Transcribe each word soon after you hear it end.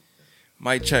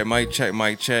Mic check, mic check,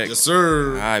 mic check. Yes,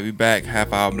 sir. All right, we back.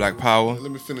 Half hour Black Power.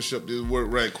 Let me finish up this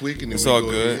work right quick, and then It's we all go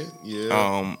good. ahead.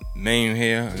 Yeah. Name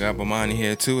here. I got Bomani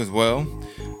here too as well.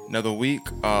 Another week.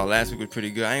 Last week was pretty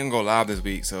good. I ain't gonna go live this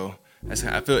week, so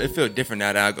it feel different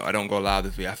now that I don't go live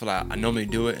this week. I feel like I normally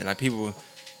do it, and like people,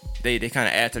 they kind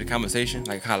of add to the conversation,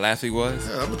 like how last week was.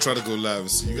 Yeah, I'm gonna try to go live.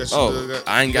 So you got your,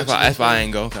 I ain't got. That's why I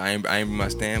ain't go. I ain't bring my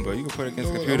stand, but you can put it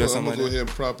against the computer or something I'm gonna like go that. ahead and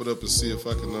prop it up and see if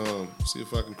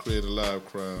I can create a live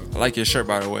crowd. I like your shirt,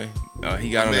 by the way.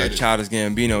 He got on made that it. Childish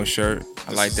Gambino shirt.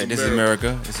 I like that. This is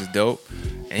America. This is dope.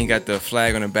 And he got the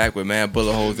flag on the back with mad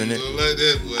bullet holes in it. Look like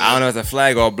that, boy. I don't know if it's a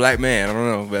flag or a black man. I don't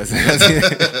know. But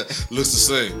Looks the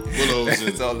same. Bullet holes in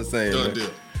it's it. all the same. Done man. deal.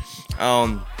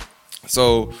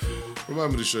 So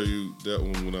Remind me to show you that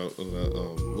one when I was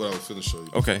finna show you.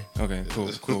 okay,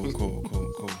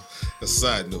 cool. A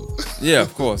side note. Yeah,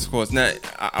 of course. Now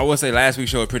I would say last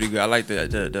week's show was pretty good. I like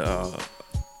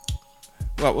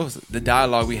what was it? The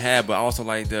dialogue we had, but I also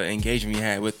like the engagement we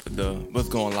had with the what's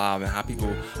going live and how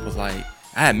people was like.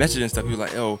 I had messages and stuff. People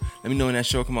like, "Yo, let me know when that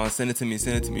show come out. Send it to me.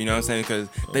 You know what I'm saying? Because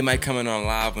they might come in on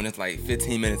live when it's like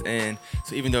 15 minutes in.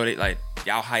 So even though they like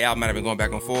y'all might have been going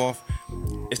back and forth,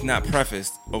 it's not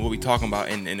prefaced of what we talking about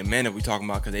in the manner we talking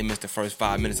about because they missed the first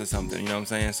 5 minutes or something. You know what I'm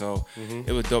saying? So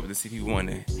it was dope to see people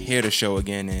wanting to hear the show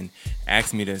again and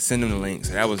ask me to send them the link.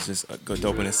 So that was just a good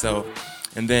dope in itself.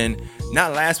 And then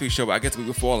not last week's show, but I guess the week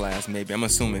before last, maybe I'm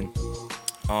assuming.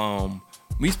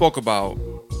 We spoke about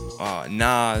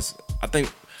Nas. I think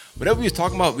whatever we was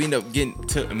talking about, we end up getting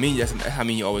to I mean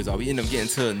you always are. We end up getting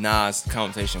to Nas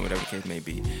conversation, whatever the case may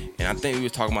be. And I think we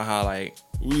was talking about how like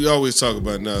We always talk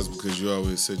about Nas because you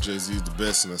always say Jay-Z is the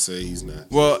best, and I say he's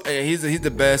not. well, he's the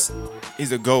best.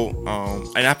 He's a GOAT.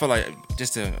 And I feel like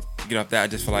just to get off that, I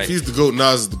just feel like If he's the GOAT,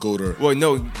 Nas is the GOATer. well,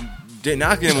 no,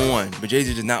 Nas get number one, but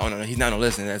Jay-Z just not on. He's not on the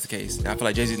list, and that's the case. And I feel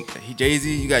like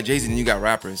Jay-Z, you got Jay-Z, and you got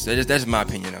rappers. That's just my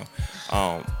opinion,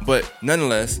 though. But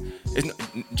nonetheless,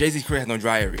 Jay-Z's career has no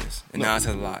dry areas, and Nas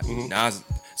has a lot. Nas,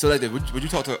 so like, would you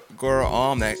talk to a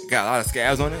girl that got a lot of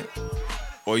scabs on it,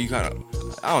 or you kind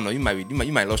of, I don't know, you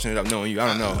might lotion it up knowing you. I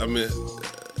don't know. I mean,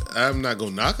 I'm not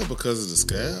gonna knock her because of the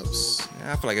scabs.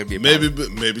 I feel like it'd be a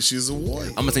problem. Maybe she's a warrior.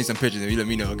 I'm gonna send you some pictures and you let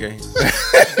me know, okay?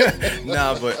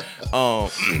 Nah, but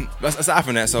aside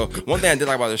from that, so one thing I did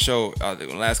like about the show the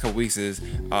last couple weeks is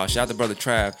shout out to brother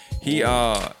Trav. He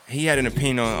had an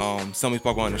opinion on something we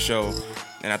spoke on the show,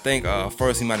 and I think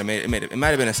first he might have it might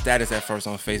have been a status at first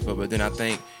on Facebook, but then I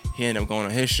think he ended up going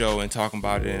on his show and talking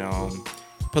about it and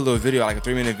put a little video, like a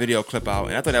 3-minute video clip out,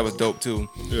 and I thought that was dope too.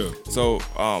 Yeah. So,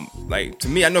 like to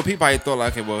me, I know people probably thought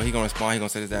like, okay, well, he gonna respond, he gonna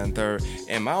say this, that, and third.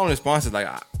 And my own response is like,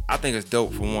 I think it's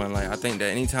dope for one. Like, I think that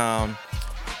anytime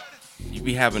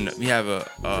we have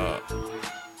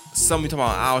somebody talking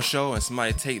about our show and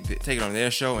somebody take it on their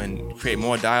show and create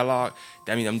more dialogue,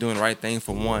 that means I'm doing the right thing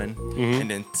for one. And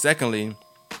then secondly,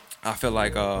 I feel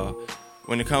like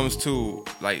when it comes to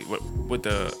like with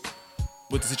the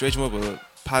situation with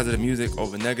positive music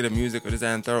over negative music or this,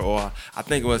 that, and third, or I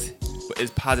think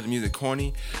is positive music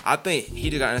corny? I think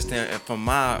he just gotta understand from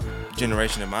my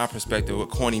generation and my perspective what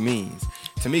corny means.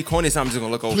 To me, corny is something I'm just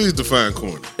gonna look over. Please define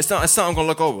corny. It's something I'm gonna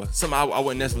look over. Something I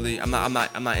wouldn't necessarily. I'm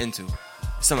not into.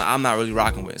 Something I'm not really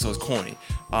rocking with. So it's corny.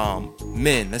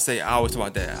 Men. Let's say I always talk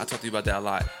about that. I talk to you about that a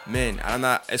lot. Men.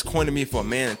 It's corny to me for a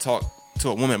man to talk to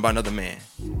a woman about another man.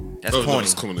 That's corny.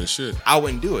 That's corny as shit. I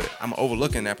wouldn't do it. I'm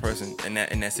overlooking that person in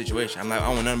that situation. I'm like, I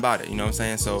don't want nothing about it. You know what I'm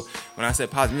saying? So when I say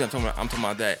positive music, I'm talking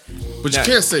about that. But you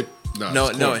can't say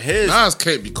Nas. Nas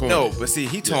can't be corny. No, but see,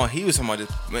 he was talking about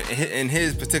this in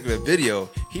his particular video.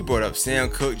 He brought up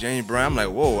Sam Cooke, James Brown. I'm like,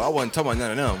 whoa, I wasn't talking about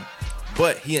none of them.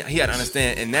 But he had to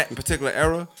understand in that particular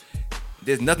era,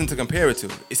 there's nothing to compare it to.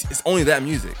 It's only that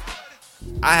music.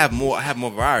 I have more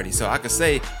variety, so I could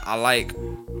say I like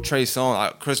Trey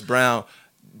Songz, Chris Brown.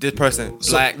 This person,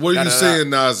 black. So what are you saying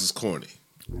Nas is corny?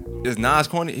 Is Nas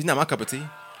corny? He's not my cup of tea.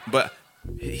 But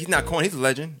he's not corny. He's a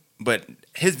legend. But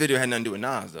his video had nothing to do with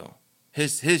Nas, though. He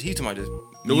talking about just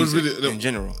music in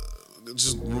general.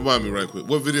 Just remind me right quick.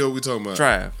 What video are we talking about?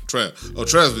 Trav. Oh,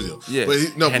 Trav's video. Yeah.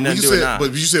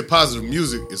 But you said positive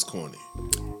music is corny.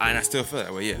 And I still feel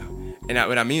that way, yeah. And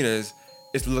what I mean is,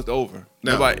 it's looked over.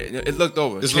 Now, it's looked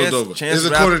over. It's looked over. It's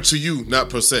corny to you,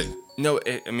 not per se. No,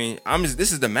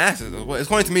 this is the masses. It's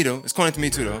corny to me though. It's corny to me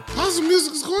too though. Positive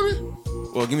music is corny?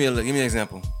 Well, give me an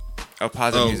example of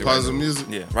positive music. Positive music?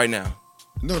 Yeah, right now.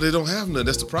 No, they don't have none.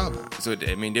 That's the problem. So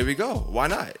there we go. Why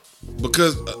not?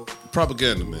 Because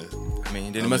propaganda, man.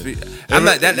 Then it must be. I'm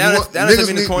not.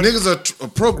 Niggas are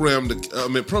programmed.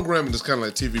 Programming is kind of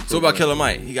like TV. So about Killer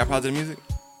Mike, he got positive music.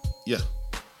 Yeah.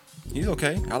 He's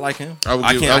okay. I like him.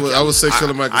 I would say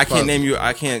Killer Mike is I can't positive. name you.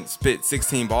 I can't spit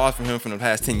 16 bars from him from the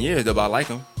past 10 years, though, but I like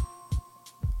him.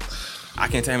 I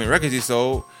can't tell you how many records he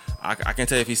sold. I can't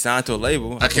tell you if he signed to a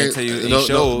label. I can't tell you any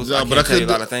shows. I can't tell you a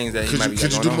lot of things that he might be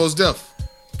Could you going do on. Mos Def?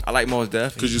 I like Mos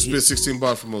Def. Could you spit 16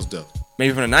 bars from Mos Def?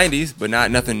 Maybe from the 90s, but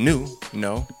nothing new, you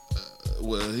know.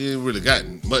 Well, he ain't really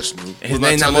gotten much new. His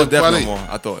name's not Mos Def no more.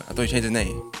 I thought he changed his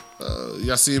name.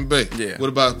 Yasin Bey. Yeah. What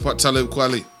about Talib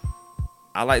Kweli?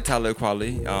 I like Talib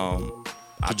Kweli.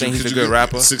 I think he's a good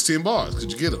rapper. 16 bars.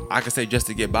 Could you get him? I can say just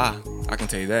to get by. I can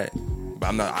tell you that. But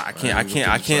I'm not. I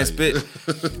can't spit.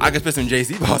 I can spit some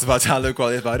Jay-Z bars about Talib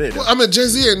Kweli. That's about it. Well, I mean,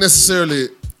 Jay-Z ain't necessarily.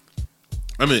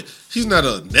 I mean, he's not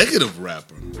a negative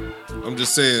rapper. I'm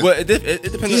just saying. Well, it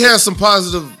depends. He has some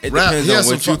positive rap. He has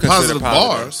some positive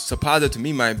bars. So positive to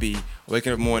me might be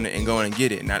waking up in the morning and going and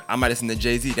get it. And I might listen to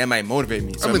Jay-Z. That might motivate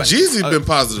me. So I mean, Jeezy been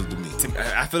positive to me.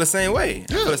 I feel the same way.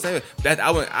 Yeah. I feel the same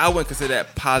way. I wouldn't consider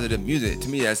that positive music. To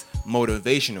me, that's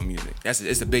motivational music.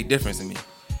 It's a big difference in me.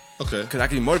 Okay. Because I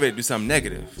can be motivated to do something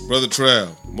negative. Brother Trav,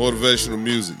 motivational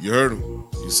music. You heard him.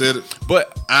 You said it.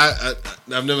 But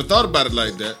I've never thought about it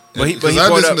like that. But he I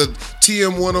brought listen up, to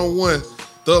TM 101,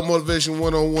 Thug Motivation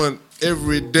 101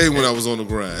 every day when I was on the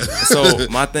grind. So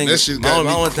my thing, that shit got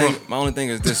my only thing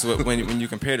is this: when you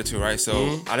compare the two, right?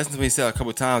 So I listened to what he said a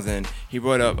couple times, and he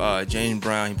brought up James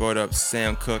Brown, he brought up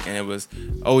Sam Cooke, and it was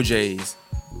OJ's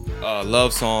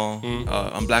love song,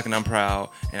 I'm Black and I'm Proud,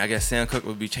 and I guess Sam Cooke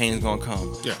would be Change Gonna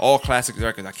Come. Yeah. All classic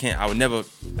records.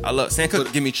 I love Sam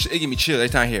Cooke. Give me chill every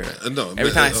time I hear it. No,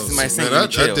 every time somebody sings, I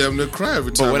chill. damn near cry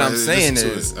every time. But what I I'm saying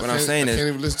listen to it. I can't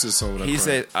even listen to the song. He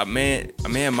said a man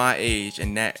my age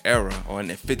in that era or in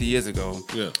 50 years ago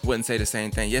wouldn't say the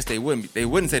same thing. Yes, they wouldn't. They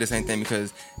wouldn't say the same thing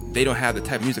because they don't have the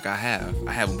type of music I have.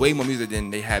 I have way more music than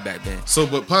they had back then. So,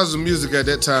 but positive music at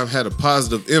that time had a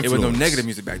positive influence. It was no negative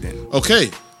music back then. Okay.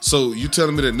 So you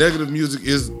telling me that negative music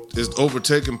is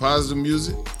overtaking positive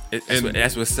music?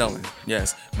 That's what's selling.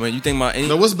 Yes. When you think about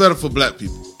now, what's better for black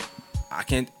people? I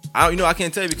can't tell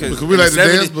you because we like to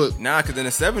dance, but because in the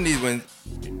 70s when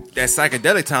that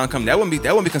psychedelic time come, that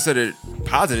wouldn't be considered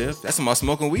positive. That's about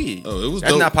smoking weed. Oh, it was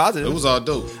that's dope. not positive. It was all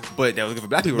dope. But that was good for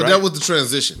black people, but right? that was the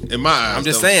transition in my eyes. I'm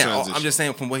just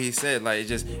saying from what he said, like it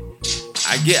just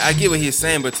I get what he's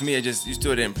saying, but to me it just he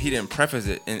didn't preface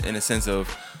it in a sense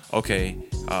of okay,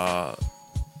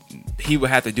 he would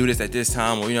have to do this at this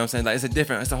time, or you know what I'm saying? Like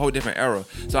it's a whole different era.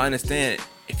 So I understand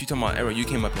if you're talking about era you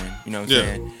came up in, you know what I'm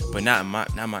saying? But not my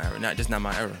era, not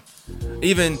my era.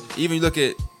 Even you look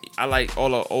at I like all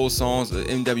the old songs, the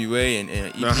NWA and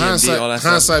EPMD, all that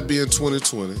stuff. Hindsight being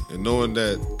 2020 and knowing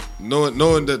that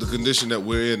the condition that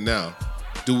we're in now,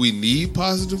 do we need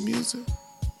positive music?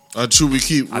 Or should we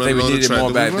keep running on the track? I think we needed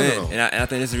more back then, on? and I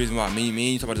think that's the reason why me and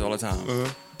you talk about this all the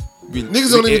time.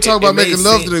 Niggas don't even talk about making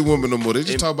love to their woman no more. They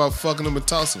just talk about fucking them and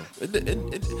tossing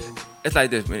them. It's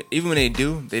like this. Even when they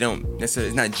do, they don't necessarily.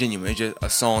 It's not genuine. It's just a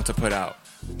song to put out.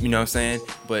 You know what I'm saying?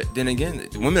 But then again,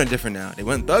 the women are different now. They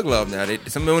want thug love now.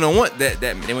 Some women don't want that.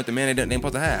 They want the man they ain't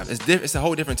supposed to have. It's a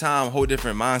whole different time, a whole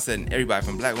different mindset, and everybody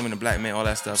from black women to black men, all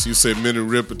that stuff. So you say Men in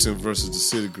Riperton versus the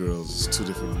City Girls is two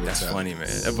different. That's funny, man.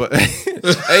 But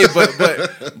hey,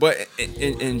 but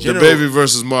in general, the Baby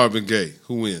versus Marvin Gaye,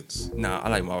 who wins? Nah, I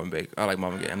like Marvin Gaye.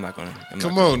 I'm not gonna.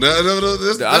 Come on, now,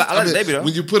 I like the Baby though.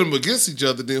 When you put them against each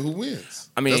other, then who wins?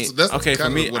 I mean, that's okay for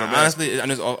me. Honestly, on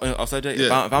this off subject,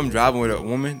 yeah. if I'm driving with a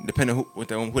woman, depending on who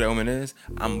that woman is,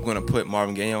 I'm gonna put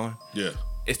Marvin Gaye on. Yeah,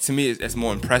 to me, it's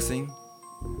more impressing,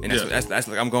 and that's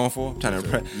like I'm going for. I'm trying to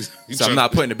impress. So I'm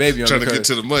not putting the Baby on. Trying to get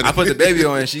to the money. I put the Baby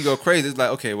on, and she go crazy. It's like,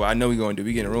 okay, well, I know we gonna do.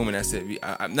 We get in a room, and that's it.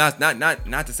 I'm not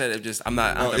to say that. Just I'm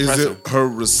not. Is it her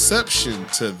reception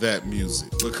to that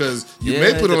music? Because you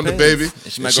may put on the Baby,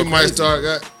 and she might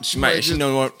start. She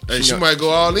might go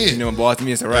all in. You know, boss to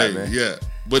me, it's a rap, man. Yeah.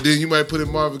 But then you might put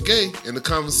in Marvin Gaye, and the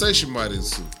conversation might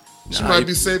ensue. She might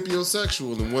be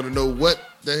sapiosexual and want to know what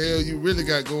the hell you really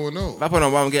got going on. If I put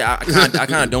on Marvin Gaye, I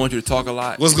kind of don't want you to talk a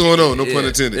lot. What's going on? No pun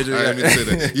intended. I didn't say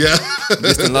that. Yeah.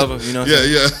 Distant lover, you know.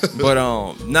 Yeah.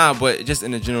 But but just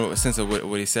in the general sense of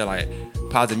what he said, like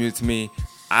positive music to me,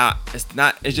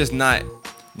 it's just not.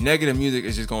 Negative music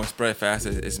is just going to spread faster.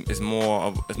 It's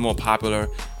more popular.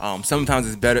 Sometimes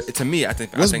it's better. To me, I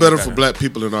think. What's better for black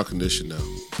people in our condition now?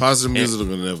 Positive music or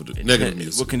negative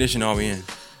music? What condition are we in?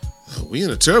 We in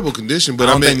a terrible condition, but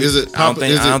I mean, is it? I don't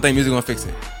think music's gonna fix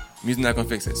it. Music's not gonna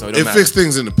fix it. So it fixed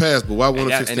things in the past, but why want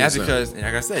to fix things now? And that's because,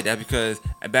 like I said, that's because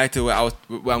back to what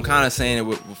I'm kind of saying.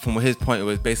 From his point, it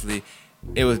was basically.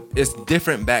 It's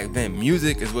different back then.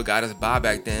 Music is what got us by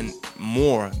back then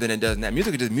more than it does now.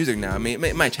 Music is just music now. I mean,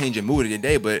 it might change your mood of your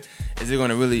day, but is it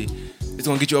it's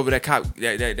gonna get you over that cop.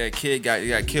 That kid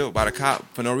got killed by the cop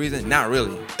for no reason. Not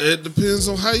really. It depends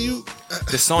on how you.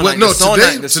 The song. Well, the song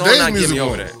today's not music getting me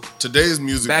over won't. that. Today's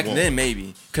music Back won't. then,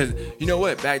 maybe, because you know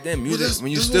what? Back then, music that's-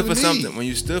 when you that's stood what for we something, need. when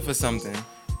you stood for something.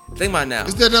 Think about it now.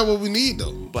 Is that not what we need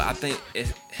though? But I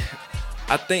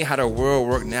think how the world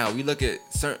work now. We look at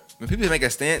certain when people make a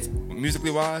stance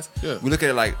musically wise. Yeah. We look at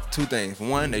it like two things.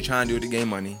 One, they try and do it to gain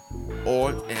money,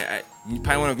 or you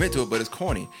probably want to admit to it, but it's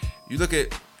corny. You look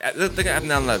at after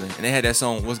 9/11, and they had that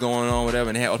song "What's Going On," whatever,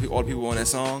 and they had all the people on that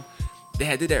song. They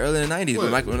did that early in the 90s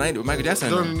with Michael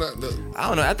Jackson. I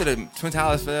don't know. After the Twin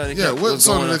Towers fell, what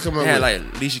song did they come out with? They had with?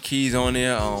 like Alicia Keys on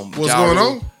there. What's Going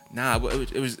On? Nah,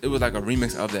 it was like a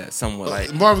remix of that somewhat.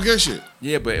 Like Marvin Gaye shit.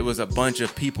 yeah, but it was a bunch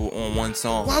of people on one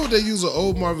song. Why would they use an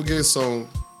old Marvin Gaye song?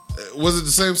 Was it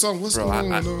the same song? What's Bro,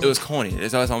 going on? it was corny.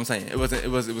 That's all I'm saying. It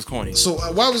was corny. So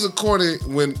why was it corny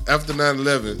when after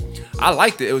 9/11? I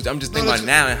liked it. I'm just thinking about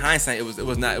now in hindsight. It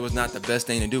was not the best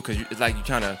thing to do because it's like you're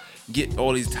trying to get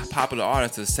all these popular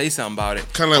artists to say something about it.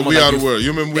 Kind of like We Are the World.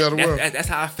 You remember We Are the World? That's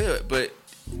how I feel. But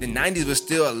the 90s was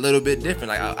still a little bit different.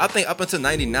 Like I think up until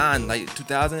 99, like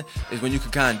 2000, is when you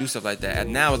could kind of do stuff like that.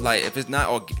 And now it's like if it's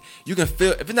not, you can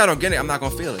feel. If it's not organic, I'm not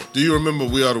gonna feel it. Do you remember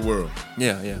We Are the World?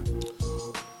 Yeah.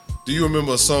 Do you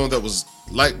remember a song that was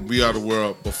like We Are the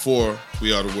World before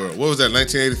We Are the World? What was that?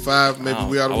 1985? Maybe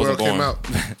We Are the World came out.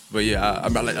 But yeah, I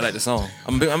like the song.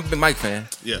 I'm a big Mike fan.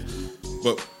 Yeah,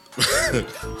 but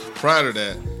prior to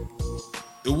that,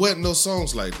 it wasn't no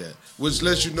songs like that, which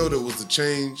lets you know there was a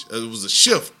change. It was a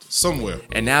shift somewhere.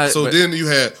 And now, then you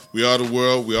had We Are the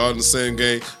World, We Are in the Same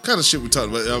Game, kind of shit we talking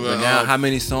about. But now, how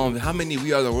many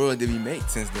We Are the World did we make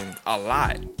since then? A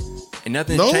lot. And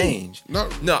nothing's changed. No,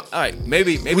 all right,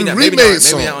 maybe not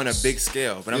on a big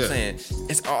scale. But I'm saying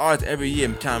it's artists every year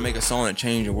trying to make a song and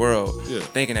change the world,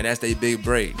 thinking that that's their big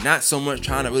break. Not so much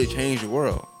trying to really change the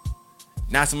world.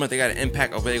 Not so much they got an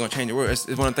impact of where they're gonna change the world. It's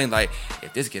one of the things like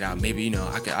if this get out, maybe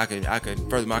I could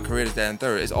further my career to that and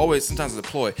third. It's always sometimes a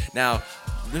ploy. Now,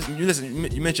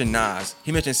 you mentioned Nas,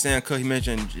 he mentioned Sam Cooke, he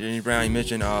mentioned James Brown, he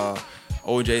mentioned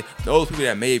OJ. Those people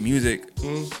that made music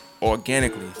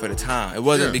organically for the time. It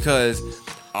wasn't because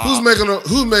who's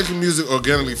making music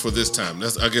organically for this time?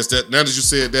 I guess that now that you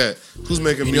said that, who's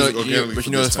making music organically? But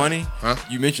you know what's funny? Huh?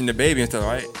 You mentioned the baby and stuff,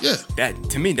 right? Yeah.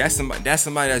 That to me, that's somebody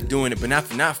that's doing it, but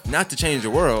not to change the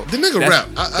world. The nigga rap.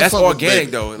 That's organic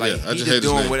though. Like he's just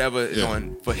doing whatever is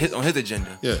on his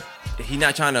agenda. Yeah. He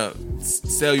not trying to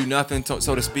sell you nothing,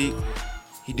 so to speak.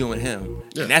 He doing him.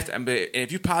 Yeah. And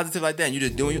if you positive like that, and you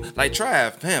just doing you like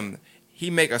Trav, him. He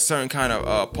make a certain kind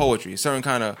of poetry, certain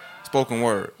kind of spoken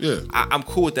word. Yeah, I'm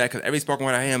cool with that because every spoken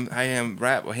word I hear him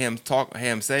rap or hear him talk or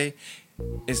hear him say,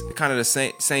 it's kind of the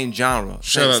same genre,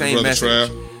 same message.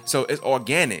 Trav. So it's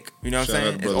organic. You know what I'm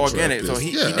saying? It's organic. Trav, so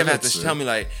he never has to tell me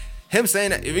like him saying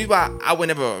that. The reason why I would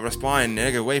never respond in a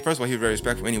negative way. First of all, he was very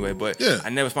respectful anyway, but I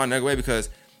never respond in a negative way because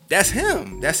that's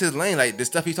him. That's his lane. Like the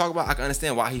stuff he talk about, I can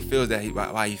understand why he feels that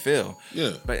why he feel.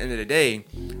 Yeah. But at the end of the day,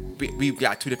 we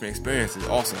got two different experiences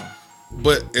also.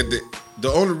 But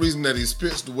the only reason that he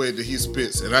spits the way that he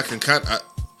spits, and I can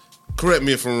correct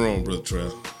me if I'm wrong, Brother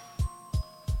Trav.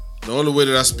 The only way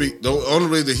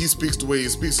that he speaks the way he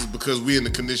speaks is because we in the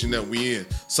condition that we in.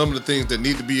 Some of the things that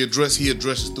need to be addressed, he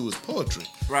addresses through his poetry.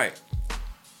 Right.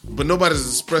 But nobody's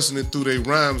expressing it through their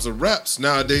rhymes or raps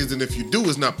nowadays. And if you do,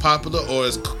 it's not popular or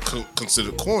it's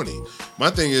considered corny. My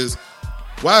thing is,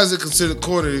 why is it considered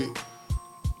corny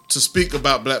to speak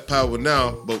about Black Power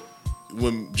now, but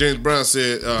when James Brown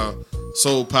said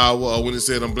soul power, or when he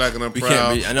said I'm black and I'm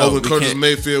proud, or when Curtis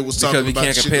Mayfield was talking about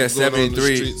the shit that was going on in the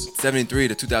streets. 73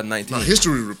 to 2019. No,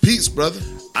 history repeats, brother.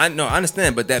 I know, I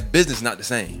understand, but that business is not the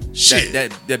same. Shit.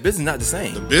 That business is not the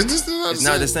same. The business is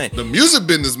not the same? The music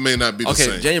business may not be the same.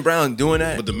 Okay, James Brown doing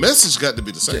that. But the message got to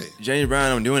be the same. James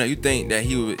Brown doing that, you think that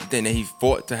he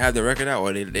fought to have the record out,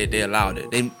 or they allowed it?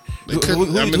 It's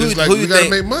like we gotta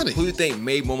make money. Who do you think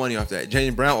made more money off that?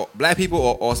 James Brown, or black people,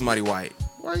 or somebody white?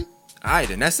 White. All right,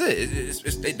 then that's it.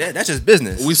 That's just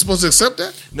business. Are we supposed to accept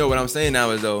that? No, what I'm saying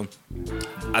now is though,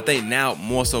 I think now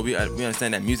more so we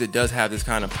understand that music does have this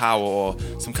kind of power or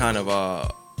some kind of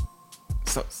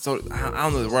so I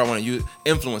don't know the word I want to use,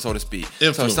 influence, so to speak.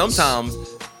 Influence. So sometimes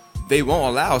they won't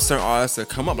allow certain artists to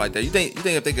come up like that. You think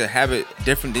if they could have it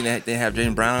different than they have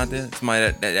James Brown out there,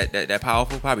 somebody that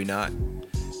powerful? Probably not.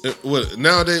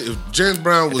 Nowadays, if James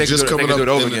Brown was just coming up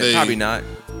in the day, probably not.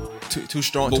 Too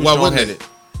strong. But too why strong wouldn't headed.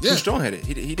 Too strong headed.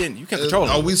 He didn't. You can't control him.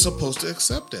 Are we supposed to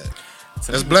accept that?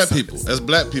 As black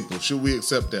people, should we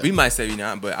accept that? We might say we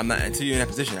not, but I'm not. Until you're in that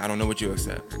position, I don't know what you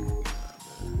accept.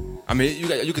 I mean,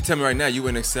 you could tell me right now you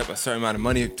wouldn't accept a certain amount of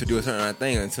money to do a certain amount of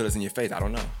thing until it's in your face. I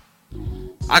don't know.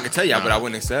 I could tell you, but I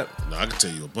wouldn't accept. No, I can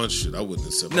tell you a bunch of shit I wouldn't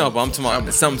accept. No, but I'm talking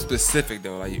about something specific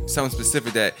though, like something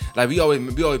specific that, like we always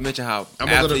mention how I'm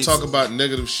not going to talk about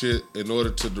negative shit in order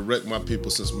to direct my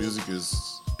people, since music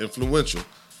is influential.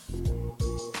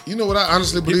 You know what I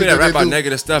honestly believe? People that rap about do?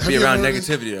 negative stuff be around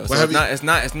negativity though. So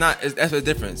that's the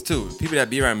difference too. People that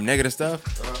be around negative stuff.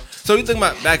 So you think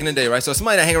about back in the day, right? So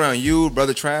somebody that hang around you,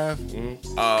 Brother Trav,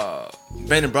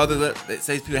 band and brothers that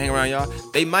say people that hang around y'all,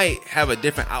 they might have a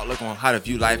different outlook on how to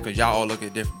view life because y'all all look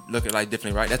at life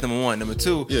differently, right? That's number one. Number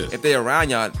two, if they around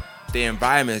y'all, the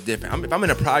environment is different. If I'm in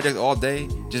a project all day,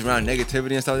 just around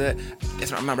negativity and stuff like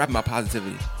that, I'm not rapping about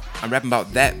positivity. I'm rapping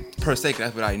about that per se, 'cause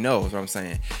that's what I know, is what I'm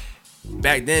saying.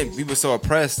 Back then, we were so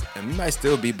oppressed, and we might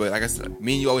still be, but like I said,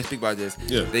 me and you always speak about this.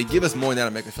 Yeah. They give us more now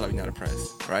to make us feel like we're not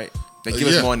oppressed, right? They give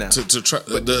us more now. To try,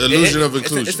 the illusion of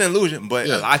inclusion. It's an illusion, but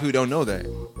a lot of people don't know that.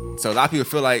 So a lot of people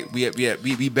feel like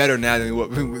we better now than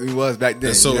what we was back then.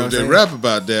 And so if they rap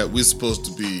about that, we're supposed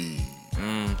to be,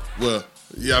 well,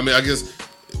 yeah, I mean, I guess,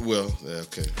 well,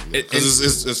 okay.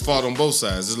 Because it's fault on both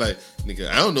sides. It's like,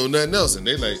 nigga, I don't know nothing else. And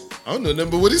they like, I don't know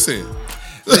nothing but what he's saying.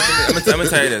 I'm gonna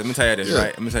tell you this,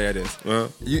 right? I'm gonna tell you this.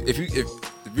 If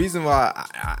the reason why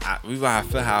I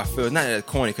feel how I feel, it's not that it's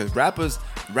corny, because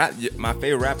my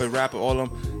favorite rapper, all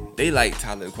of them, they like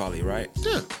Tyler Equality, right?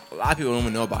 Yeah. A lot of people don't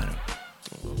even know about him.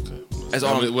 Okay. That's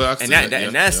all.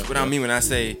 That's what I mean when I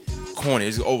say corny.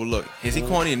 It's overlooked. Is he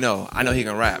corny? No. I know he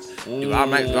can rap. Do I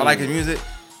like his music?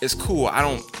 It's cool. I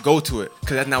don't go to it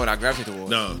because that's not what I gravitate towards.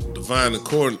 No, define the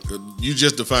corny. You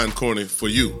just defined corny for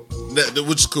you,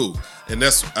 which is cool, and I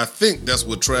think that's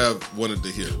what Trav wanted to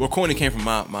hear. Well, corny came from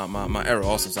my era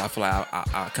also, so I feel like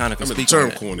I kind of can speak the term on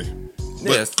that. Corny.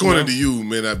 But corny to you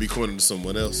may not be corny to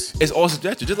someone else. It's all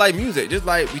subjective, just like music. Just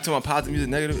like we talking about positive music,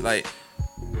 negative. Like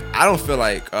I don't feel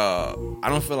like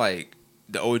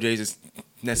the OJ's is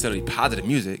necessarily positive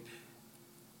music.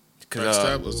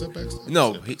 Backstab? Was that Backstab?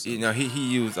 No, he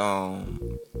used I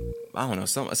don't know,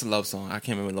 it's a love song. I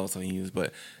can't remember the love song he used,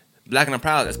 but Black and I'm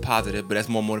Proud, that's positive, but that's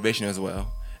more motivational as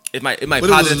well. It might but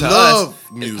positive to us.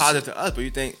 Music. It's positive to us, but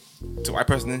you think to a white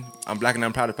person, I'm Black and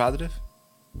I'm Proud is positive?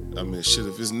 I mean, shit.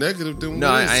 If it's negative, then no,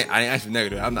 I ain't actually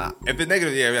negative. I'm not. If it's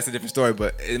negative, yeah, that's a different story.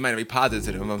 But it might not be positive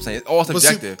to them. You know what I'm saying, it's all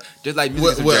subjective. Just like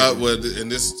music.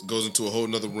 And this goes into a whole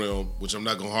nother realm, which I'm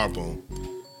not gonna harp on.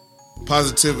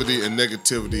 Positivity and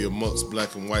negativity amongst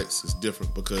black and whites is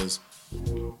different, because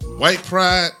white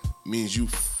pride means you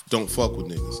don't fuck with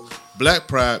niggas. Black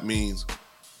pride means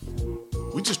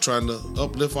we just trying to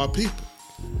uplift our people.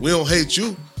 We don't hate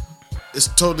you. It's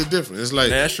totally different. It's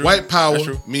like white power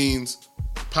means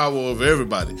power over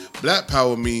everybody. Black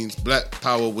power means black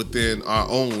power within our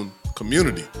own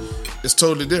community. It's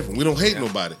totally different. We don't hate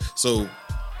nobody. So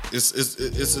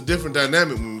it's a different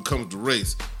dynamic when it comes to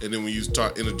race, and then when you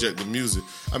start interjecting music.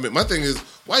 I mean, my thing is,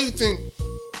 why you think?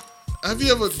 Have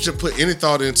you ever just put any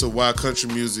thought into why country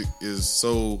music is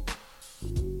so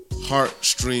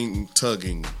heartstring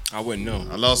tugging? I wouldn't know.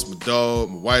 I lost my dog,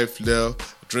 my wife left, I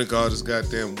drink all this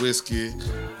goddamn whiskey,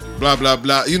 blah blah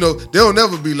blah. You know, they'll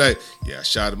never be like, yeah, I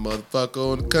shot a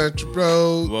motherfucker on the country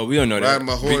road. Well, we don't know that. Riding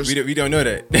my horse. We don't know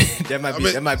that.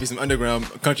 that might be some underground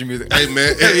country music. Hey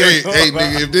man, hey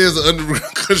nigga, if there's an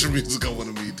underground country music, I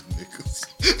want to meet them niggas.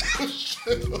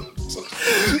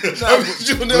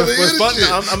 You'll never hear this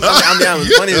shit. I'm down.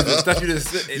 It's funny is the stuff you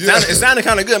just. It sounded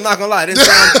kind of good. I'm not gonna lie. It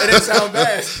didn't sound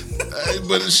bad. Hey,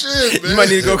 but shit, man. You might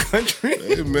need to go country.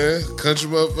 Hey man, country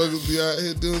motherfuckers be out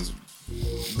here doing.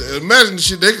 Imagine the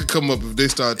shit they could come up if they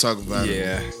start talking about it.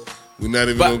 Yeah, we're not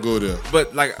even gonna go there.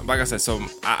 But like I said, so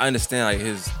I understand like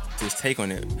his take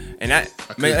on it, and that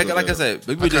like I said,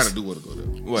 I kind of do want to go there.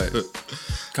 What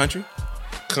country?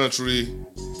 Country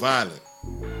violent.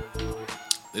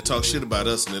 They talk shit about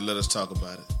us and they let us talk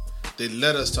about it. They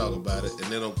let us talk about it and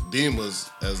they don't deem us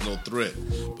as no threat.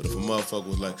 But if a motherfucker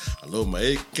was like, I love my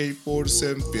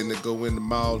AK-47, finna go in the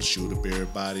mall, shoot up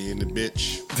everybody in the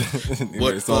bitch.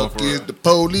 What the fuck is the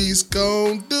police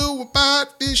gonna do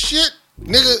about this shit?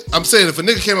 Nigga, I'm saying if a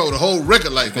nigga came out with a whole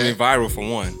record like that, it's gonna be viral for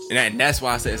one, and that's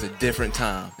why I say it's a different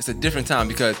time. It's a different time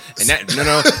because that goes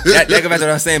back to what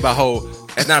I was saying about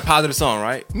that's not a positive song,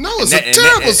 right? No, it's a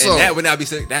terrible song. And that would not be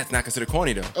that's not considered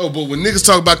corny though. Oh, but when niggas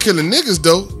talk about killing niggas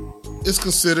though, it's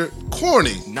considered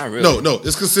corny. Not really. No,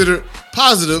 it's considered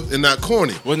positive and not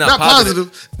corny. Well, not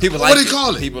positive. People like what do you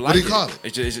call it? People what like do you call it?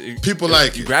 People you,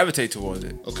 like you it. gravitate towards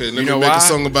it. Okay, let you me know make why? a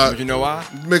song about. You know why?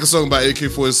 Make a song about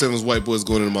AK-47's white boys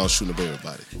going in the mall shooting up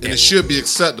everybody, and it should be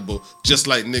acceptable, just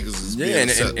like niggas is being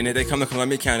acceptable. And if they come to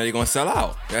Columbia County, they're gonna sell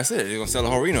out. That's it. They're gonna sell the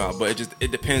whole arena out. But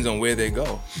it depends on where they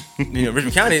go.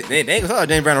 Richmond County, they ain't gonna sell out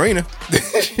James Brown Arena.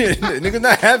 Niggas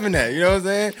not having that. You know what I'm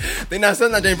saying? They not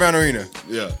selling out James Brown Arena.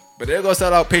 Yeah. But they're gonna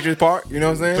sell out Patriots Park. You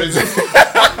know what I'm saying?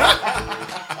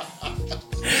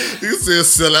 You said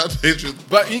sell out Patriots.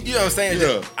 But you know what I'm saying?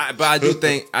 Yeah. But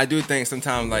I do think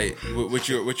sometimes like what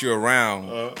you're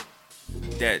around,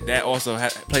 that also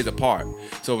plays a part.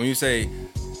 So when you say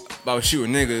about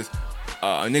shooting niggas,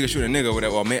 a nigga shooting a nigga, or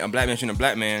whatever, or a black man shooting a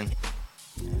black man,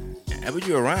 that put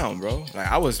you around, bro.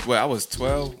 Like I was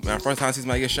 12 when I first time I see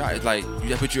somebody get shot. It's like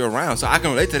that put you around. So I can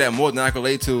relate to that more than I can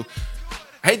relate to.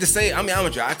 I hate to say it, I'm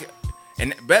with you.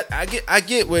 I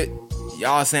get what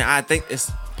y'all saying. I think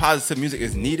it's positive music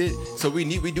is needed. So we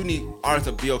do need artists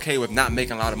to be okay with not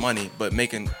making a lot of money, but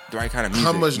making the right kind of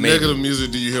music. How much negative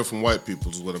music do you hear from white people?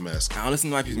 Is what I'm asking. I don't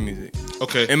listen to white people's music.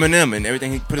 Okay. Eminem and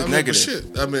everything he put is negative.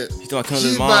 Shit. I mean, he's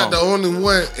about the only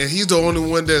one, and he's the only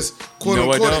one that's quote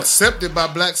unquote accepted by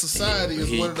black society as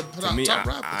one of the top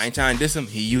rappers. I ain't trying to diss him.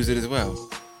 He used it as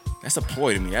well. That's a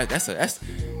ploy to me. That's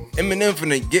Eminem from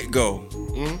the get go.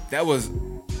 That was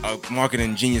a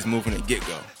marketing genius move from the get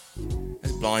go.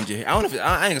 That's blonde your hair. I don't know if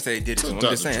I ain't gonna say they did it to him. I'm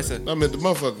just saying the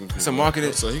motherfucker. It's a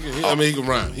marketing. So he can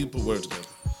rhyme. He put words together.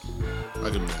 I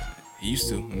give him that. He used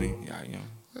to. I mean, yeah, you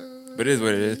know. But it is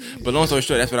what it is. But long story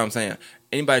short, that's what I'm saying.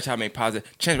 Anybody try to make positive.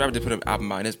 Chance the Rapper just put an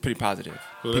album out, and it's pretty positive.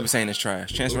 People saying it's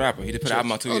trash. Chance the Rapper, he just put an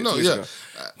album out 2 years ago.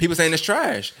 People saying it's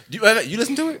trash. You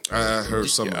listen to it? I heard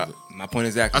some of it. My point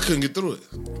exactly. I couldn't get through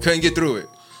it.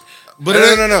 But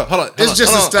no. Hold on. It's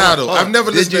just a style, though. I've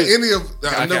never listened to any of.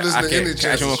 I've never listened to any.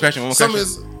 Ask one question. Some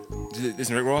is.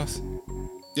 Listen, Rick Ross.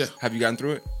 Yeah. Have you gotten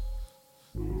through it?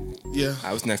 Yeah. All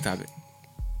right, what's the next topic?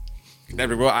 That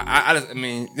Rick Ross. I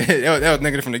mean, that was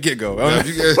negative from the get go.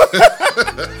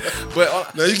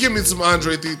 But now you give me some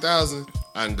Andre 3000,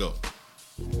 I can go.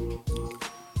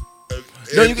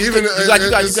 No, you got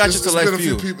your select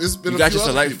few. You got your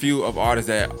select few of artists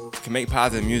that can make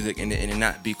positive music and it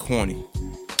not be corny.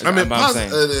 I mean,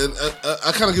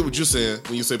 I kind of get what you're saying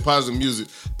when you say positive music.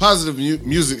 Positive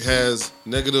music has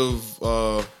negative.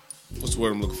 What's the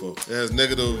word I'm looking for? It has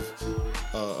negative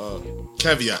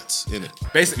caveats in it.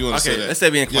 Basically, okay. Let's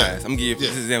say we in class. I'm gonna give you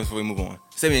this example before we move on.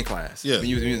 Say we in class. Yeah. We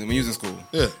using school.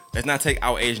 Yeah. Let's not take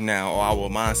our age now or our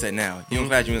mindset now. You in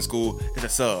class, you in school. It's a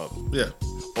sub. Yeah.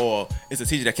 Or it's a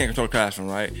teacher that can't control the classroom,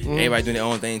 right? Everybody doing their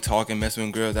own thing, talking, messing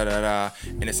with girls, and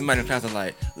then somebody in class is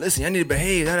like, listen, I need to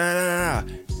behave,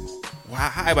 Well,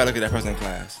 how everybody look at that person in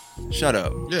class? Shut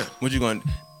up. Yeah. What you going?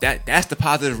 That's the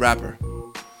positive rapper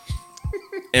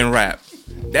in rap.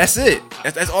 That's it.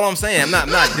 That's all I'm saying. I'm not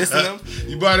dissing them.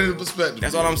 You brought it in perspective.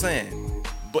 That's all I'm saying.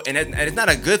 But and it's not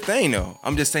a good thing though.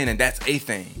 I'm just saying that that's a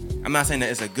thing. I'm not saying that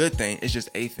it's a good thing. It's just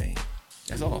a thing.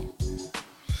 That's all.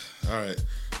 All right.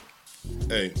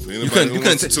 Hey, for you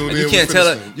can't tell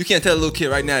a little kid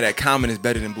right now that Common is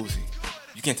better than Boosie.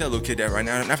 You can't tell a little kid that right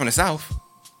now. Not from the South.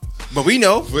 But we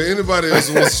know. For anybody else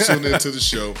who wants to tune into the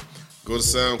show, go to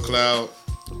SoundCloud,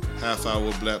 Half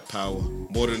Hour Black Power,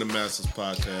 More Than the Masters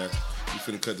podcast. We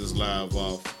finna cut this live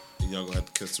off, and y'all gonna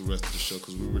have to catch the rest of the show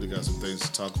because we really got some things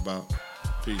to talk about.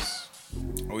 Peace.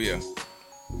 Oh yeah.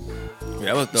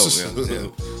 Yeah, that was dope. Yeah.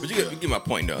 But you get my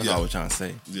point though. That's all I was trying to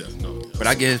say. Yeah, no. Yeah, but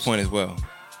I get his point as well.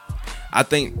 I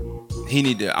think he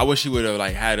need to. I wish he would have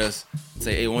like had us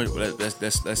say, "Hey,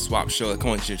 let's swap show,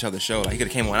 come on to each other's show." Like he could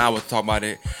have came on hour to talk about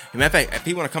it. As a matter of fact, if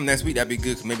he want to come next week, that'd be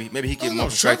good. Cause maybe he get more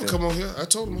perspective. Travis come on here. I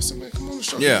told him, I said, man, come on the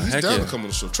show. Yeah, he's down to come on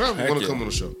the show. Travis want to come on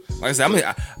the show. Like I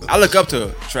said, I look up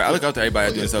to I look up to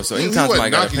everybody doing stuff. So anytime somebody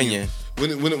got an opinion. When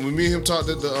me and him talked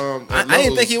at the I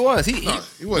didn't think he was. He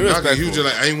wasn't knocking. He was just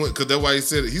like, I ain't want, because that's why he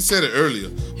said it. He said it earlier.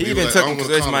 He even took into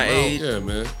consideration my age. Yeah,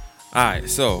 man. All right,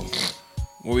 so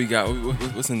what we got?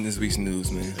 What's in this week's news,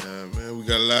 man? Yeah, man, we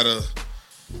got a lot of.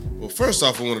 Well, first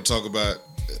off, I want to talk about.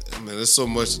 Man, there's so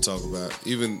much to talk about.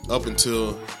 Even up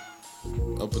until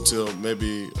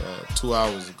maybe 2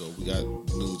 hours ago, we got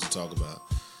news to talk about.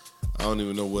 I don't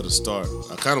even know where to start.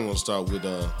 I kind of want to start with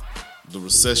the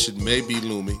recession may be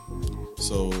looming.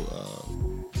 So,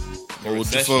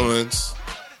 hold your funds.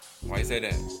 Why you say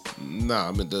that? Nah,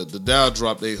 I mean the Dow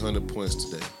dropped 800 points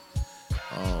today.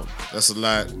 That's a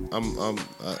lot.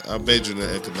 I majored in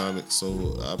economics,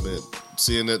 so I've been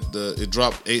seeing that it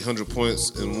dropped 800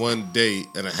 points in 1 day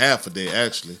and a half a day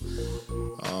actually.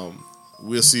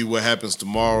 we'll see what happens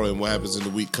tomorrow and what happens in the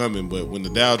week coming. But when the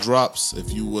Dow drops,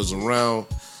 if you was around,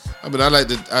 I mean,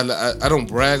 I don't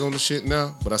brag on the shit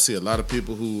now, but I see a lot of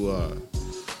people who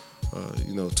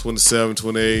 27,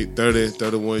 28, 30,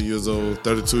 31 years old,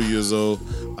 32 years old.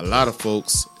 A lot of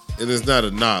folks, and it's not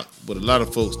a knock, but a lot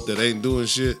of folks that ain't doing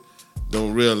shit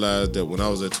don't realize that when I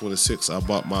was at 26, I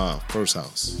bought my first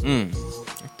house.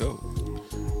 That's dope.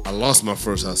 I lost my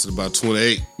first house at about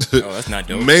 28. Oh, that's not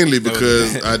dope. Mainly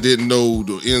because I didn't know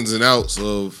the ins and outs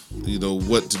of,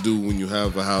 what to do when you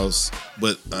have a house.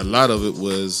 But a lot of it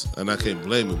was, and I can't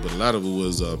blame it, but a lot of it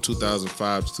was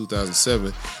 2005 to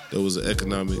 2007. There was an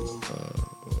economic,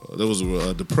 there was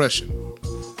a depression.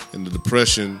 And the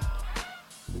depression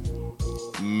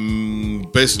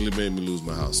basically made me lose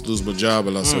my house, lose my job. I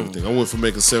lost everything. I went from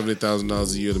making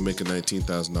 $70,000 a year to making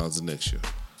 $19,000 the next year.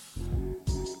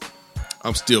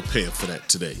 I'm still paying for that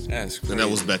today. That's crazy. And that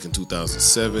was back in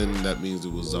 2007. That means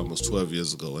it was almost 12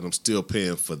 years ago. And I'm still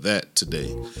paying for that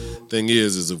today. Thing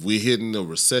is if we're hitting a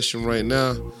recession right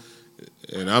now,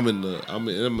 and I'm in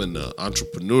the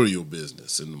entrepreneurial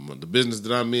business, and the business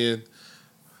that I'm in,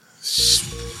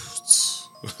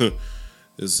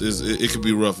 it could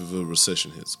be rough if a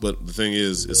recession hits. But the thing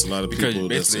is, it's a lot of people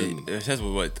that's in. That's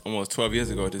almost 12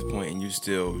 years ago at this point, and you're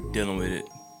still dealing with it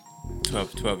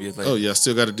 12 years later. Oh, yeah, I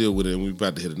still got to deal with it, and we're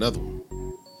about to hit another one.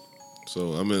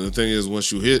 So, I mean, the thing is,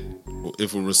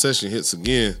 if a recession hits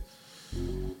again,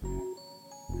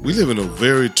 we live in a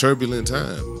very turbulent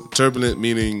time. Turbulent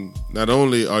meaning not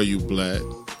only are you black,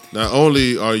 not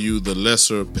only are you the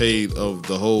lesser paid of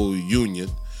the whole union,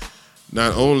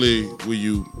 not only could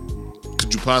you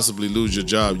possibly lose your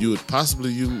job, you would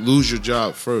possibly lose your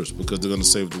job first because they're going to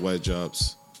save the white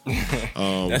jobs.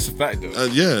 That's a fact, though.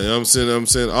 I'm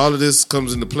saying all of this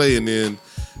comes into play, and then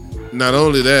not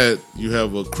only that, you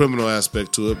have a criminal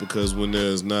aspect to it because when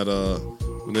there's not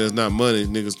money,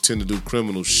 niggas tend to do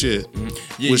criminal shit,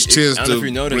 which tends to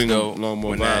bring along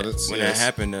more violence. When that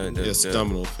happened, the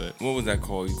domino effect. What was that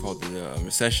called? You called it the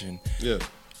recession. Yeah,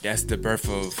 that's the birth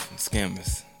of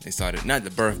scammers. They started, not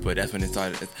the birth, but that's when they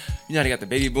started. You know how they got the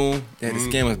baby boom? They had the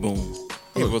scammers boom.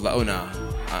 People was like, oh nah,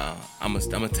 I'm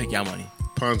gonna take y'all money.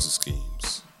 Ponzi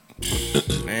schemes.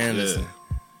 Man, listen.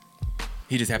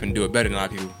 He just happened to do it better than a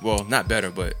lot of people. Well, not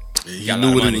better, but he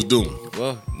knew what he was doing.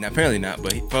 Well, apparently not,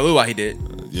 but for a little while he did.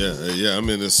 Yeah. I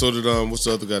mean, so did what's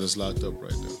the other guy that's locked up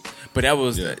right now? But that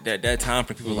was that time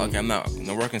for people like, I'm not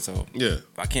working, so if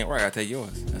I can't work, I take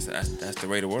yours. That's the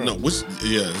way of the world. No,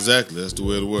 exactly. That's the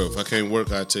way of the world. If I can't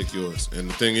work, I take yours. And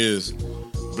the thing is,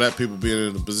 black people being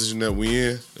in the position that we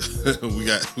in,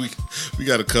 we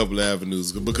got a couple of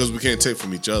avenues because we can't take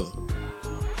from each other.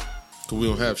 Cause we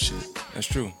don't have shit. That's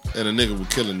true. And a nigga will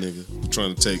kill a nigga who's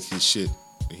trying to take his shit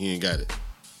and he ain't got it.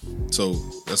 So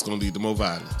that's gonna lead to more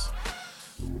violence.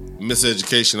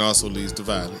 Miseducation also leads to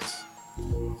violence.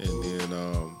 And then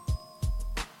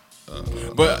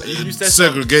but you said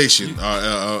segregation.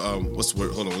 What's the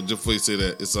word? Hold on, just before you say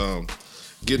that, it's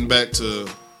getting back to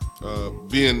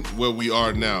being where we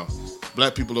are now.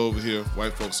 Black people over here,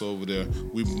 white folks over there,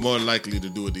 we're more likely to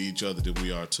do it to each other than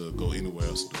we are to go anywhere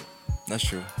else to do it. That's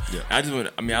true. Yeah. I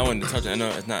wanted to touch on, I know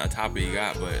it's not a topic you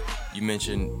got, but you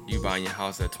mentioned you buying your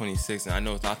house at 26, and I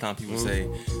know a lot of times people say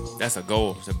that's a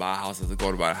goal to buy a house, as a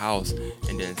goal to buy a house,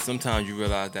 and then sometimes you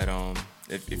realize that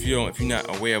if you're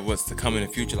not aware of what's to come in the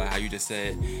future, like how you just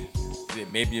said,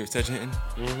 maybe you're touching it.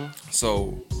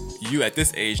 So you at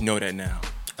this age know that now.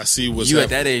 I see what's you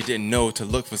happening. At that age didn't know to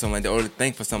look for something like that or to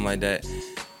think for something like that.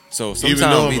 So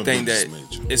sometimes we think that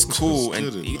it's cool, and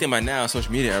you think about now,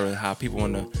 social media era, how people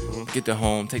want to get their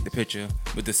home, take the picture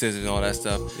with the scissors and all that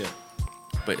stuff. Yeah.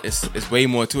 But it's way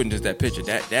more to it than just that picture.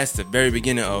 That's the very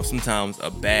beginning of sometimes a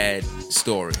bad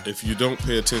story. If you don't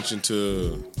pay attention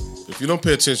to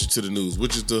the news,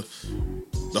 which is the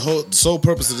sole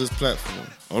purpose of this platform.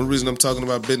 The only reason I'm talking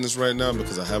about business right now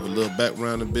because I have a little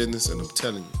background in business, and I'm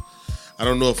telling you, I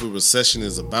don't know if a recession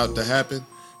is about to happen.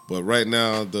 But right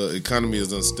now, the economy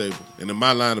is unstable. And in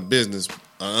my line of business,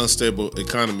 an unstable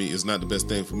economy is not the best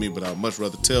thing for me. But I would much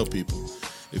rather tell people,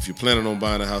 if you're planning on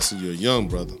buying a house and you're a young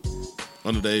brother,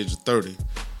 under the age of 30,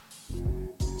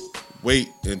 wait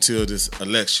until this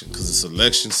election, because it's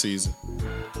election season.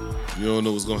 You don't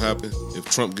know what's going to happen. If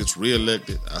Trump gets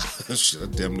reelected, I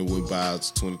damn near wouldn't buy out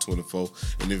to 2024.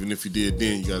 And even if you did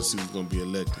then, you got to see who's going to be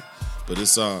elected. But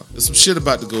it's some shit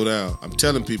about to go down. I'm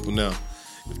telling people now,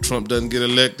 if Trump doesn't get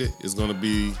elected, it's going to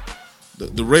be...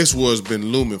 The race war has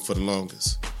been looming for the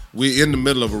longest. We're in the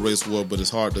middle of a race war, but it's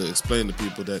hard to explain to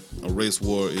people that a race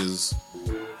war is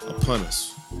upon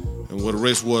us. And what a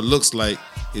race war looks like,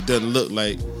 it doesn't look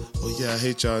like, oh yeah, I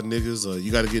hate y'all niggas, or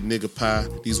you got to get nigga pie,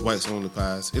 these whites only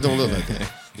pies. It don't look like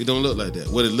that. It don't look like that.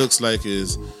 What it looks like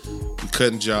is you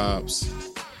cutting jobs,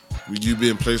 you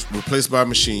being replaced by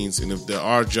machines, and if there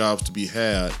are jobs to be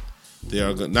had, they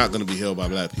are not going to be held by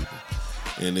black people.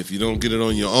 And if you don't get it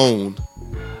on your own,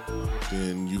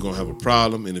 then you're going to have a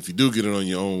problem. And if you do get it on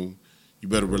your own, you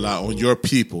better rely on your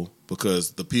people,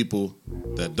 because the people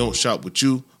that don't shop with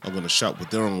you are going to shop with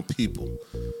their own people.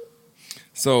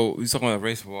 So we talking about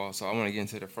race war. So I want to get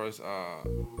into the first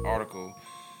article.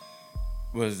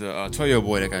 Was the 12-year-old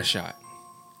boy that got shot?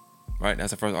 Right,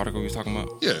 that's the first article we was talking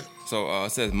about. Yeah. So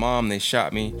it says, "Mom, they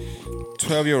shot me."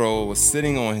 12-year-old was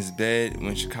sitting on his bed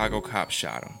when Chicago cops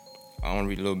shot him. I want to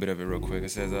read a little bit of it real quick. It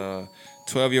says,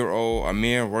 12-year-old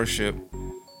Amir Worship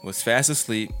was fast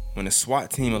asleep when a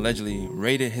SWAT team allegedly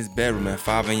raided his bedroom at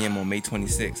 5 a.m. on May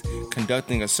 26,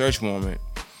 conducting a search warrant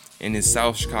in his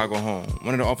South Chicago home.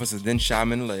 One of the officers then shot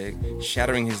him in the leg,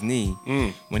 shattering his knee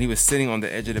when he was sitting on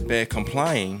the edge of the bed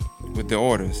complying with the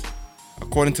orders.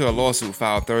 According to a lawsuit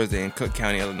filed Thursday in Cook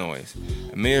County, Illinois,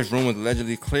 Amir's room was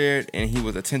allegedly cleared and he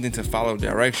was attempting to follow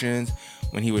directions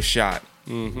when he was shot.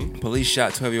 Police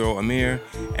shot 12-year-old Amir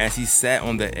as he sat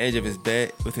on the edge of his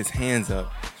bed with his hands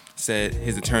up, said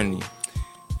his attorney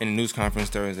in a news conference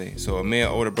Thursday. So Amir's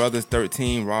older brother's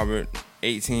 13, Robert,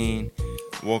 18,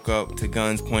 woke up to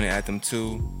guns pointed at them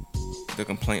too, the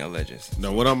complaint alleges.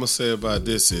 Now, what I'm going to say about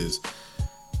this is,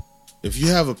 if you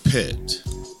have a pet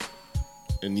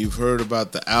and you've heard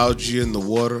about the algae in the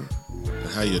water and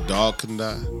how your dog can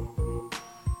die,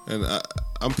 and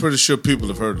I'm pretty sure people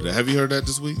have heard of that. Have you heard that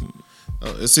this week?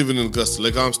 It's even in Augusta.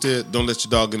 Lake Olmsted, don't let your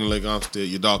dog get in Lake Olmsted.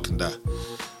 Your dog can die.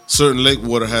 Certain lake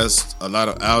water has a lot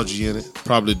of algae in it,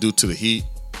 probably due to the heat.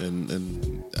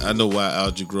 And I know why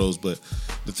algae grows, but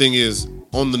the thing is,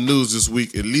 on the news this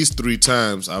week, at least 3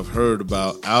 times I've heard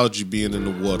about algae being in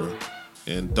the water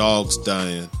and dogs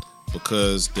dying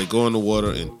because they go in the water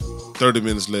and 30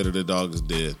 minutes later their dog is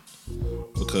dead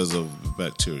because of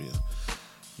bacteria.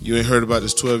 You ain't heard about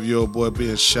this 12-year-old boy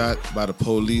being shot by the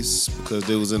police because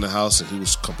they was in the house and he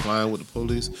was complying with the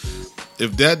police?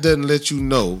 If that doesn't let you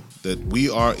know that we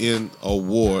are in a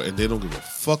war and they don't give a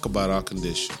fuck about our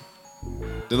condition,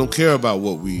 they don't care about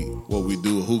what we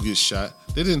do or who gets shot.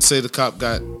 They didn't say the cop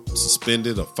got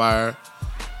suspended or fired.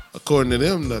 According to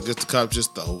them, I guess the cop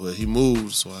just thought, well, he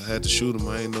moved, so I had to shoot him.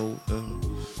 I ain't know.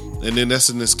 And then that's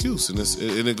an excuse, and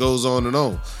it goes on and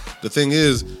on. The thing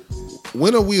is,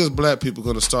 when are we as black people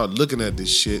going to start looking at this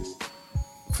shit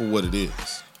for what it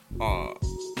is?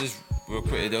 Just real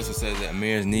quick, it also says that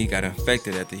Amir's knee got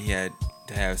infected after he had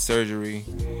to have surgery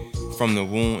from the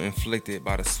wound inflicted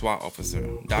by the SWAT officer.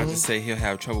 Doctors say he'll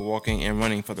have trouble walking and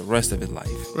running for the rest of his life.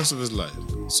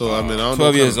 So, I mean, I don't 12 know.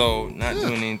 12 years old, not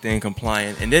doing anything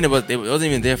compliant. And then it wasn't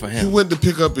even there for him. He went to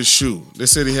pick up his shoe. They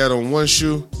said he had on one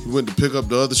shoe. He went to pick up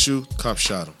the other shoe. Cop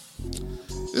shot him.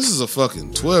 This is a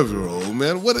fucking 12-year-old,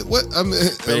 man. What? I mean,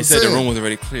 but they said the room was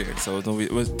already cleared, so to me,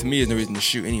 there's no reason to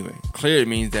shoot anyway. Cleared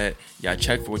means that y'all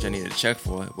checked for what y'all needed to check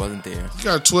for. It wasn't there. You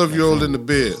got a 12-year-old in the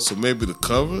bed, so maybe the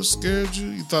cover scared you.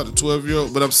 You thought the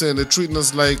 12-year-old, but I'm saying they're treating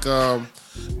us like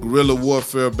guerrilla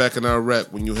warfare back in Iraq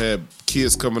when you had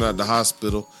kids coming out the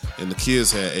hospital and the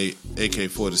kids had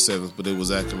AK-47s, but they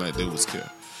was acting like they was scared.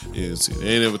 Yeah, see, they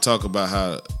ain't ever talk about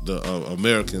how the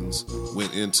Americans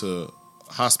went into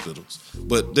hospitals,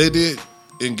 but they did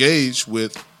engage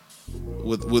with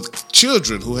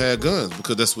children who had guns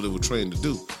because that's what they were trained to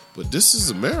do. But this is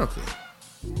America.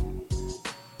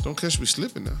 Don't catch me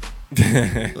slipping now.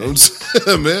 I'm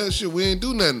saying, man, shit, we ain't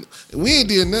do nothing. We ain't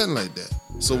did nothing like that.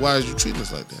 So why is you treating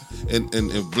us like that?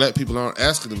 And if black people aren't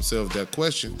asking themselves that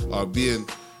question or being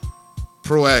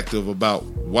proactive about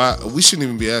why, we shouldn't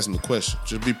even be asking the question.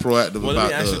 Just be proactive about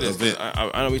the event.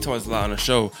 I know we talk a lot on the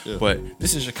show, but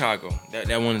this is Chicago.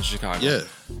 That one is Chicago. Yeah.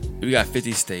 We got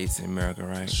 50 states in America,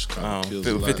 right? Chicago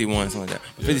 51, something like that.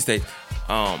 But 50 states.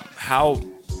 How?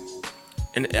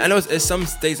 And I know it's some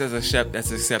states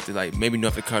that's accepted, like maybe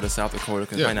North Dakota, South Dakota,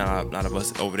 because right now a lot of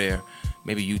us over there.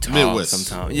 Maybe Utah, Midwest.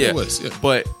 sometimes. Yeah. Midwest, yeah.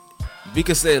 But we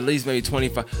could say at least maybe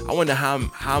 25. I wonder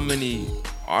how many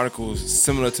articles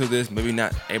similar to this, maybe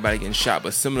not everybody getting shot,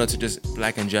 but similar to just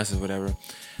black injustice, whatever.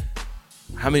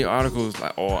 How many articles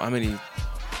or how many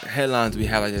headlines do we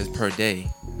have like this per day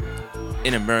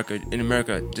in America?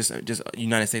 Just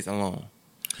United States alone.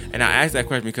 And I ask that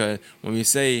question because when we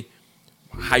say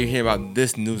how you hear about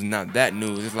this news and not that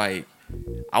news, it's like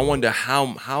I wonder how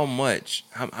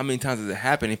many times is it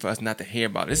happening for us not to hear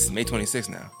about it? This is May 26th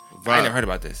now. I ain't never heard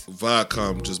about this.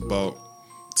 Viacom just bought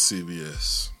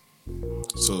CBS.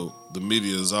 So the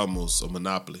media is almost a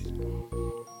monopoly.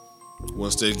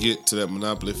 once they get to that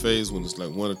monopoly phase, when it's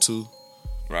like 1 or 2,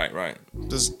 Right.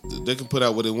 they can put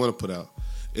out what they want to put out.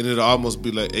 And it'll almost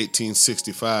be like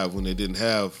 1865 when they didn't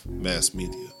have mass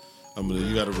media. I mean,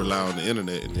 you got to rely on the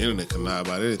internet, and the internet can lie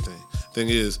about anything. Thing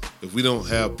is, if we don't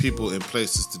have people in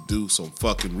places to do some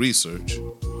fucking research,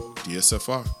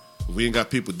 DSFR. If we ain't got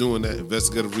people doing that,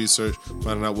 investigative research,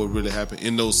 finding out what really happened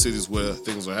in those cities where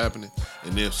things are happening,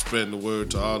 and then spreading the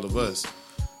word to all of us,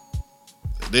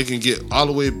 they can get all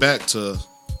the way back to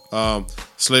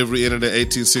slavery ended in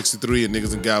 1863, and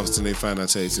niggas in Galveston, they find out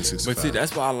to 1865. But see,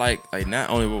 that's why I like not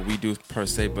only what we do per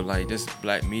se, but like just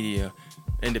black media,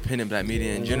 independent black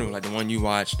media in general, like the one you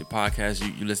watch, the podcast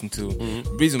you listen to.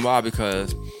 Mm-hmm. Reason why,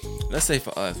 because let's say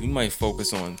for us, we might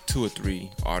focus on 2 or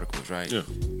 3 articles, right? Yeah.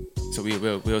 So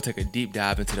we'll take a deep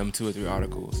dive into them 2 or 3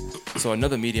 articles. So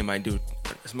another media might do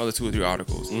some other 2 or 3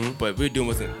 articles, but we're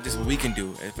doing just what we can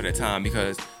do for that time,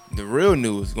 because the real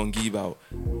news is gonna give you about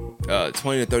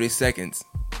 20 to 30 seconds.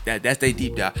 That's their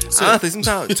deep dive. Honestly,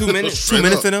 sometimes 2 minutes, 2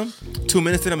 minutes to them, 2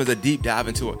 minutes to them is a deep dive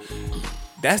into it.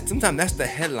 Sometimes that's the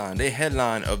headline. The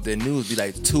headline of the news be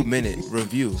like 2-minute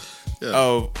review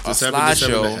of a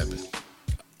slideshow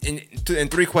in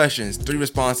 3 questions, 3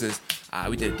 responses.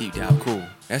 We did a deep dive. Cool.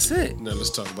 That's it. Now let's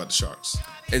talk about the Sharks.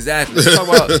 Exactly. Let's talk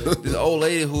about this old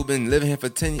lady who been living here for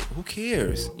 10 years. Who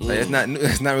cares? Like,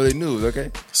 it's not really news,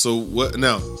 okay? So what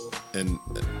now? And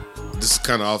this is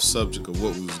kind of off subject of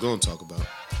what we was going to talk about.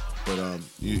 But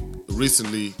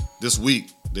recently, this week,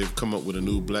 they've come up with a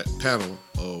new black panel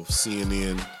of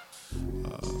CNN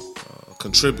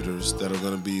contributors that are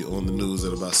going to be on the news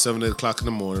at about 7, 8 o'clock in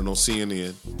the morning on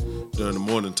CNN during the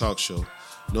morning talk show.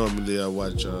 Normally, I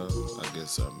watch,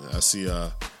 I see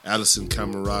Allison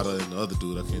Camerata and the other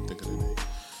dude, I can't think of their name.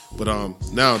 But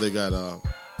now they got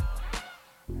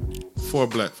 4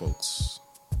 black folks.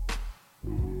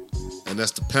 And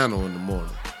that's the panel in the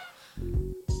morning.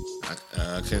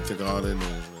 I can't think of all their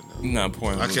names right now. Not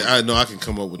important. I can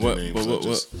come up with their names.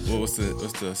 What's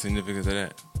the significance of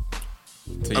that?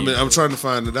 I'm trying to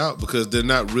find it out because they're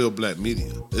not real black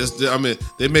media.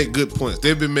 They make good points.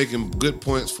 They've been making good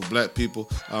points for black people.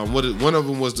 One of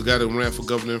them was the guy that ran for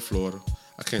governor in Florida.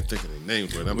 I can't think of their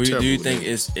names right now. Do you think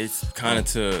it's kind of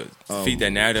to feed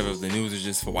that narrative of the news is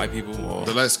just for white people? Or?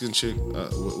 The light-skinned chick,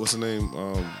 what's her name?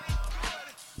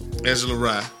 Angela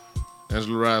Rye.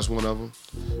 Angela Rye is one of them.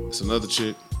 It's another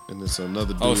chick, and it's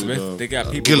another dude. So they got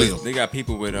people. They got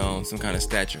people with some kind of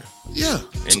stature. Yeah.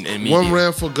 And one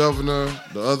ran for governor.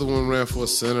 The other one ran for a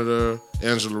senator.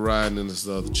 Angela Rye, and then there's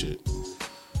the other chick.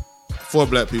 4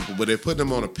 black people, but they put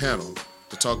them on a panel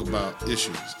to talk about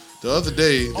issues. The other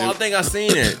day, I think I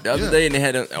seen it. The other day, and they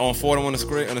had on Fordham on the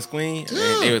screen, and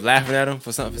they was laughing at him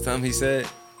for something he said.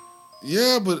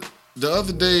 Yeah, but the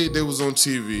other day they was on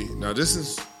TV. Now this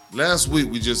is last week.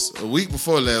 A week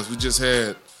before last, we just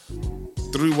had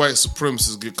 3 white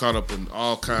supremacists get caught up in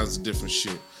all kinds of different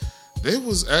shit. They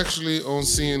was actually on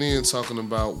CNN talking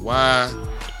about why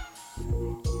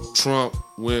Trump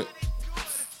went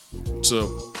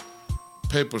to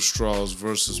paper straws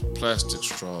versus plastic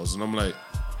straws, and I'm like,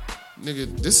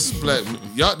 nigga, this is black.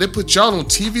 Y'all, they put y'all on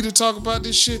TV to talk about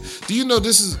this shit. Do you know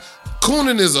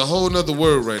cooning is a whole nother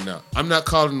word right now. I'm not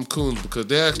calling them coons because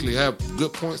they actually have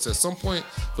good points at some point,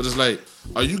 but it's like,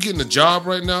 are you getting a job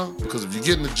right now? Because if you're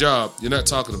getting a job, you're not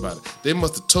talking about it. They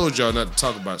must have told y'all not to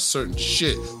talk about certain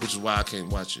shit, which is why I can't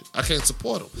watch it. I can't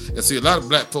support them. And see, a lot of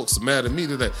black folks are mad at me.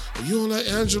 They're like, well, you don't like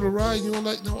Angela Rye? You don't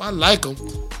like... No, I like them.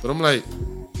 But I'm like,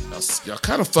 y'all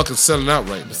kind of fucking selling out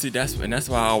right now. See, that's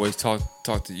why I always talk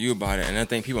to you about it. And I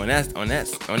think people on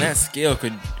that scale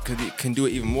can do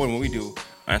it even more than what we do.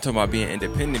 I'm talking about being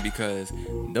independent because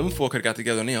them 4 could have got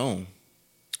together on their own.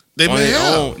 They may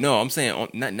have. No, I'm saying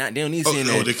not. They don't need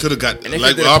CNN. Oh, they could have got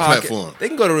like our platform. They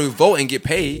can go to Revolt and get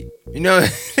paid. You know,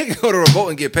 they can go to Revolt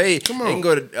and get paid. Come on. They can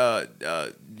go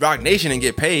to Rock Nation and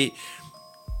get paid.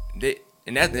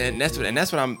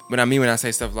 That's what I mean when I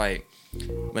say stuff like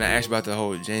when I asked about the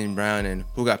whole James Brown and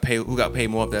who got paid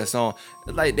more of that song.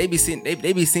 Like they be seeing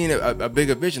a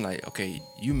bigger vision. Like, okay,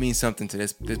 you mean something to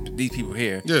these people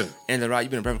here. Yeah. And you've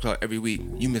been in Breakfast Club every week.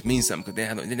 You must mean something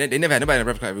because they never had nobody in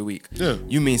Breakfast Club every week. Yeah.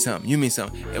 You mean something.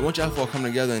 And once y'all 4 come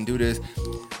together and do this,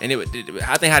 and I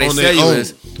think how they sell you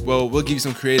is, well, we'll give you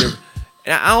some creative.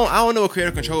 And I don't know what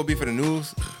creative control would be for the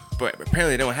news. But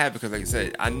apparently they don't have it because, like I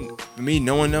said, for me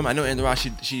knowing them, I know Angela Rye,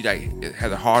 she like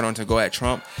has a hard on to go at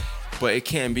Trump, but it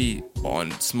can't be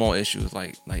on small issues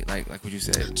like what you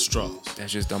said. Straws.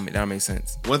 That's just dumb. That don't make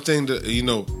sense. One thing that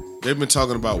they've been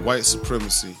talking about white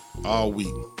supremacy all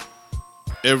week.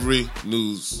 Every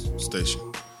news station.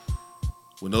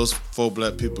 when those 4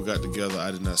 black people got together,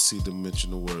 I did not see them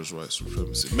mention the words white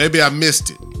supremacy. Maybe I missed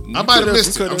it. I might have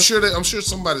missed it. I'm sure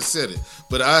somebody said it,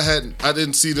 but I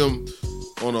didn't see them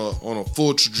on a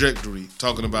full trajectory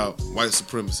talking about white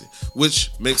supremacy,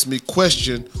 which makes me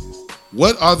question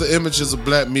what are the images of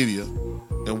black media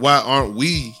and why aren't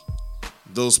we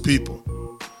those people?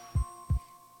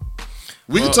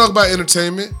 We can talk about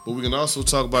entertainment, but we can also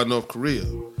talk about North Korea.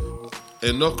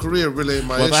 And North Korea really ain't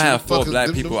my issue. If I have 4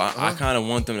 black people, I kind of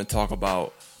want them to talk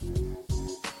about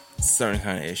certain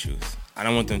kind of issues. I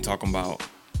don't want them talking about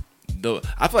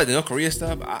I feel like the North Korea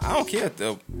stuff, I don't care if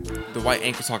the white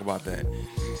anchors talk about that.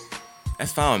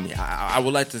 That's fine with me. I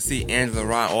would like to see Angela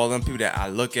Rye, all them people that I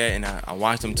look at and I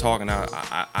watch them talk, and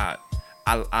I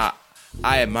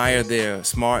admire their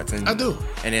smarts and I do,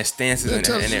 and their stances and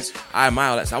I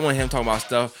admire that. So I want him to talk about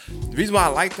stuff. The reason why I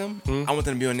like them, I want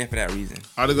them to be on there for that reason.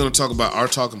 Are they going to talk about our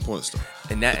talking point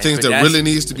stuff? And the things that really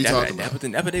needs to be talked about.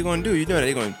 That's what they're going to do. You know,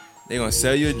 they're going to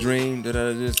sell you a dream. But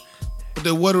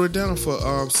they water it down for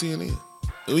CNN.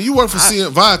 When you work for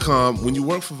Viacom,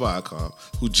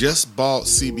 who just bought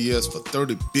CBS for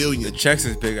 $30 billion, the checks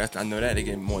is big. I know that they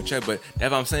get more check, but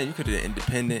that's what I'm saying. You could have been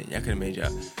independent. Y'all could have made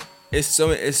y'all. It's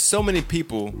so many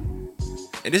people,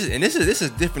 and this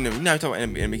is different. You know, I'm talking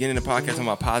in the beginning of the podcast talking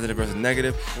about positive versus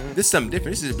negative. This is something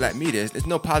different. This is black media. It's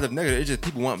no positive, negative. It's just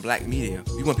people want black media.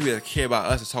 We want people that care about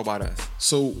us to talk about us.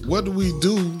 So what do we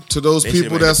do to those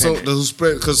people who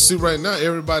spread? Because see, right now,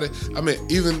 everybody. I mean,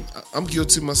 even I'm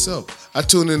guilty myself. I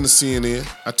tune into CNN.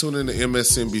 I tune into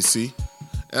MSNBC,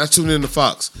 and I tune into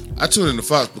Fox. I tune into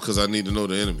Fox because I need to know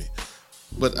the enemy.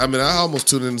 But I mean, I almost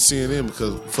tuned into CNN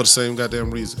because for the same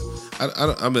goddamn reason. I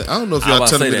don't know if y'all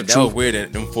telling me the truth. That was weird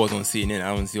that them fours on CNN.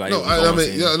 I don't see why.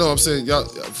 I'm saying y'all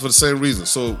for the same reason.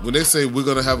 So when they say we're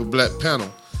gonna have a black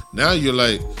panel, now you're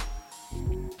like,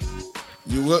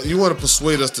 you want to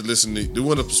persuade us to listen to. You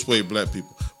want to persuade black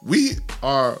people. We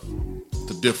are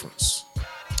the difference,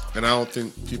 and I don't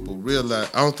think people realize.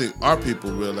 I don't think our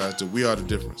people realize that we are the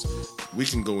difference. We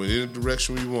can go in any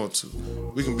direction we want to.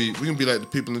 We can be like the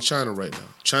people in China right now.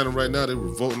 China right now, they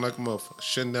revolting like a motherfucker.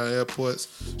 Shutting down airports,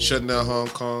 shutting down Hong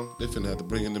Kong. They finna have to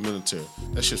bring in the military.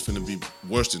 That shit's finna be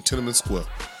worse than Tiananmen Square.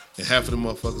 And half of the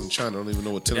motherfuckers in China don't even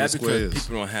know what Tiananmen Square is.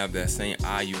 People don't have that same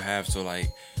eye you have. So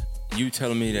like, you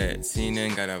telling me that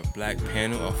CNN got a black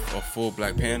panel, a full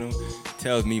black panel,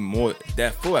 tells me more.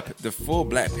 The full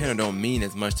black panel don't mean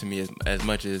as much to me as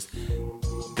much as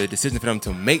the decision for them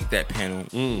to make that panel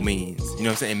means. You know what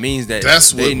I'm saying? It means that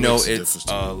they know it's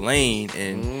a lane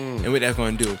and what that's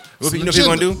going to do. What people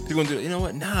going to do? People going to do. You know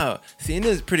what? Nah, CNN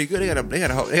is pretty good. They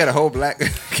got a whole black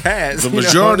cast. The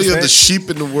majority of the sheep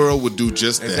in the world would do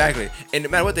just that. Exactly. And no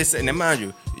matter what they say, and mind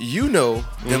you,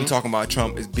 them talking about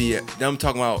Trump is BS. Them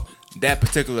talking about that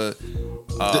particular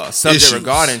subject issues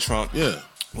regarding Trump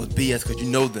was BS because you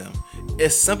know them.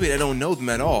 It's somebody that don't know them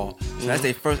at all. So that's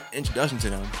their first introduction to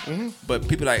them. But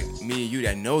people like me and you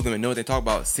that know them and know what they talk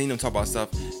about, seen them talk about stuff,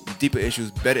 deeper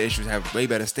issues, better issues, have way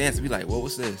better stance. Be like, whoa,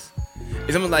 what's this?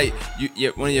 It's something like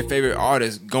one of your favorite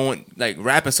artists going like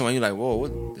rapping someone. You're like, whoa,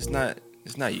 what? It's not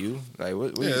you. Like,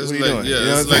 what are you doing? Yeah, you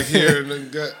know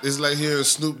it's like hearing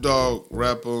Snoop Dogg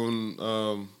rap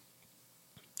on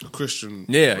Christian.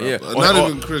 Yeah. Not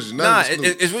even Christian.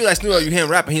 It's really like Snoop Dogg. You hear him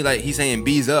rapping, he's saying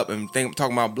B's up and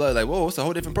talking about blood. Like, whoa, it's a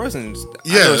whole different person.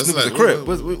 Yeah, I know Snoop's a Crip.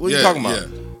 What are you talking about? Yeah.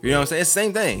 You know what I'm saying? It's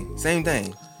the same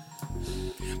thing.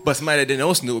 But somebody that didn't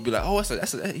know Snoop would be like, oh,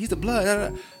 he's the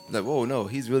blood. Like, whoa, no,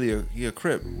 he's really a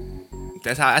Crip.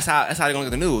 That's how they're gonna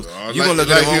get the news. You gonna look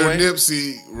at it one way.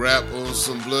 Nipsey rap on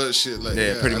some blood shit like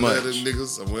pretty much. I them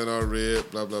niggas. I went on red.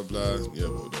 Blah blah blah. Yeah,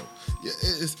 whatever. Yeah,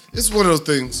 it's one of those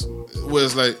things where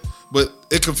it's like, but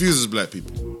it confuses black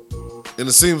people, and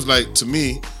it seems like to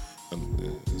me,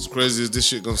 as crazy as this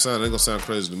shit gonna sound, it ain't gonna sound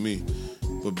crazy to me,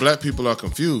 but black people are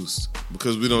confused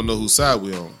because we don't know whose side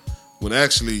we're on. When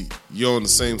actually you're on the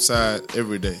same side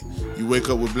every day. You wake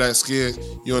up with black skin,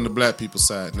 you're on the black people's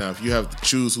side. Now, if you have to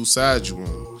choose whose side you're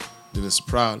on, then it's a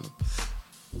problem.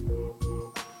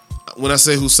 When I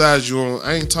say whose side you're on,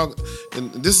 I ain't talking,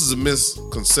 and this is a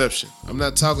misconception. I'm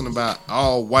not talking about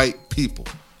all white people.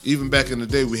 Even back in the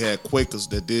day, we had Quakers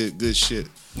that did good shit.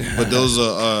 But those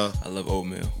are... I love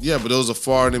oatmeal. Yeah, but those are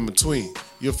far and in between.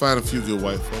 You'll find a few good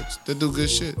white folks that do good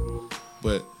shit.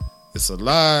 But it's a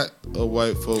lot of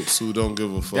white folks who don't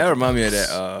give a fuck. That reminds me of that.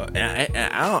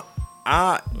 And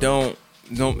I don't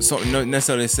no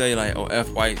necessarily say like, oh,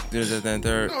 F white, this, and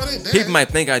third. No, it ain't that. People might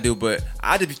think I do, but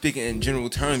I just be speaking in general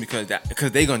terms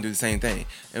because they gonna do the same thing.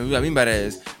 And what I mean by that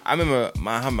is, I remember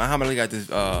Muhammad Ali got this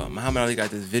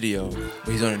video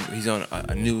where he's on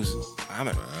a news.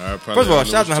 First of all,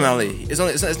 shout out to Muhammad Ali.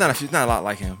 It's not a lot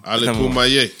like him. Ali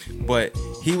Poumaye. But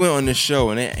he went on this show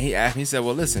and he asked me. He said,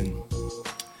 "Well, listen,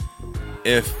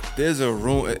 if there's a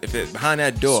room, if it behind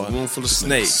that door, it's a room full of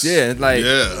snakes, yeah, like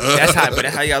that's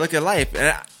how you gotta look at life."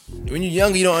 And when you're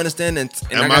young, you don't understand. And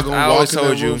am I gonna walk in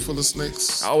that room full of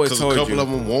snakes? I always told you, a couple of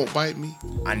them won't bite me.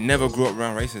 I never grew up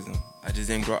around racism. I just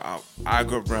didn't grow up. I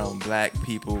grew up around black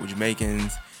people,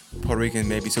 Jamaicans, Puerto Ricans,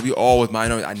 maybe. So we all was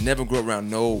minorities. I never grew up around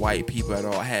no white people at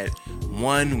all. I had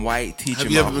one white teacher.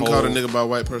 Have you ever been called a nigga by a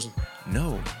white person?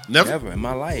 No, never in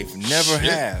my life. Never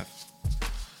have.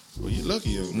 Well, you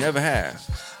lucky, young. Never have.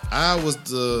 I was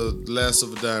the last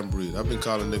of a dying breed. I've been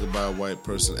called a nigga by a white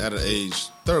person at an age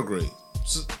third grade.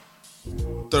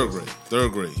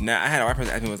 Now I had a white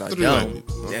person ask me was I dumb.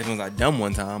 They asked me was I dumb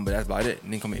one time, but that's about it.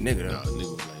 And then call me a nigga though. Nah,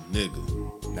 nigga was like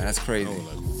nigga. Nah, that's crazy. I was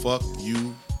like, fuck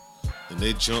you. And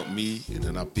they jumped me, and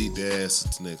then I beat their ass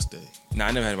the next day. Nah,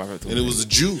 I never had a white person. And it was a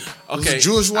Jew. Okay, it was a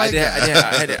Jewish white guy.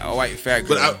 I had a white fat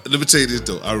girl. But let me tell you this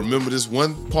though. I remember this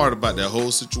one part about that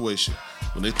whole situation.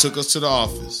 When they took us to the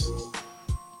office,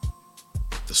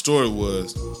 the story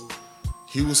was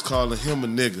he was calling him a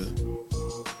nigga,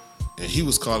 and he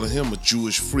was calling him a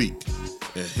Jewish freak.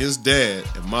 And his dad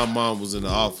and my mom was in the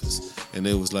office, and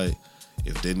they was like,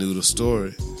 if they knew the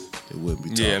story, they wouldn't be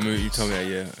talking. Yeah, I mean, you told me that,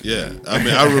 yeah. Yeah, I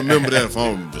mean, I remember that if I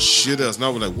don't remember shit else. And I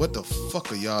was like, what the fuck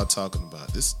are y'all talking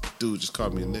about? This dude just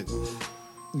called me a nigga.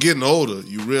 Getting older,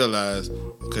 you realize,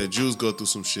 okay, Jews go through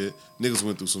some shit, niggas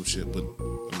went through some shit, but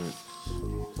I mean,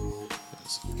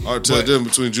 hard to tell the difference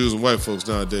between Jews and white folks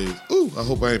nowadays. Ooh, I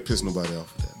hope I ain't pissed nobody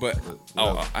off with that. But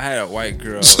I had a white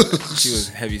girl. She was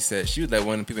heavy set. She was like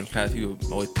one of the people in class people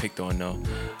always picked on, though.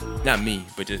 Not me,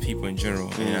 but just people in general.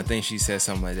 Mm-hmm. And I think she said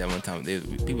something like that one time.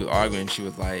 People were arguing. She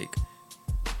was like,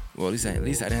 well, at least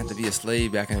I didn't have to be a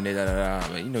slave back in the day. Da, da, da.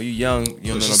 But, you know, you young,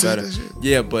 you don't know no better.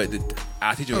 Yeah, but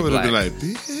our teacher was black.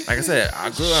 Like I said, I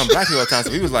grew around black people all the time,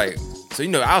 so we was like, so, you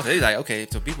know, I was like, okay,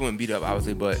 so people wouldn't beat up,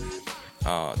 obviously, but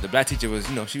the black teacher was,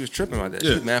 you know, she was tripping about that. Yeah.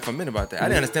 She was mad for a minute about that. I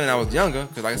didn't understand when I was younger,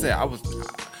 because like I said,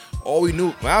 all we knew,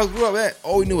 when I grew up at,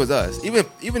 all we knew was us.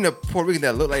 Even the Puerto Ricans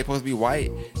that looked like supposed to be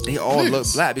white, they all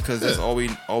looked black because that's all we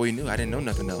knew. I didn't know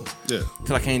nothing else. Yeah.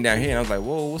 Till I came down here and I was like,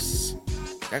 whoa,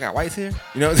 I got whites here?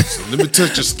 You know? Let me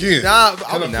touch your skin. Nah,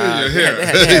 feel your hair?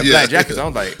 They had black jackets. I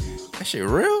was like, that shit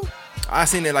real? I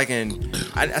seen it like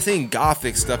I seen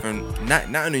gothic stuff not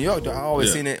in New York. Though. I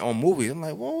always seen it on movies. I'm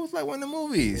like, whoa, it's like one of the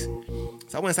movies.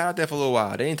 So I went inside out there for a little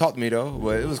while. They didn't talk to me though,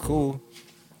 but it was cool.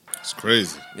 It's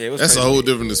crazy. Yeah, it was. That's crazy. A whole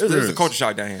different experience. It was a culture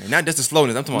shock down here. Not just the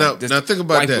slowness. I'm talking about now think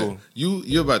about that. People.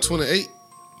 You're about 28.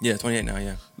 Yeah, 28 now.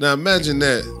 Yeah. Now imagine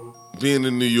that being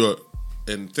in New York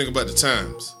and think about the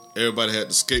times. Everybody had to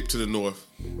escape to the north.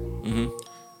 Mm-hmm.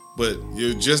 But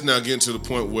you're just now getting to the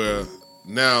point where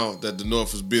now that the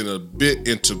north is being a bit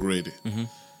integrated, and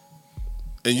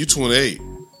you're 28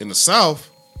 in the south.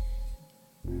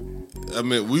 I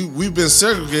mean, we've been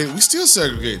segregated. We still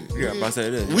segregated. Yeah, I say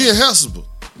it is. We in Helsingborg.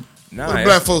 Nah, where the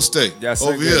black folks stay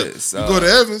over here. You go to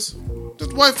Evans, the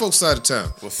white folks side of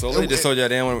town. Well, Soleil just told y'all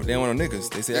they don't want no niggas.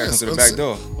 They say I come through the back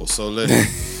door. Oh, Soleil.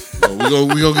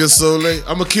 we gonna get Soleil.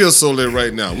 I'm gonna kill Soleil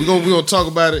right now. We gonna talk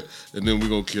about it and then we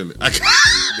gonna kill it.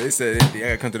 They said I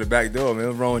gotta come to the back door, man.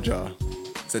 What's wrong with y'all?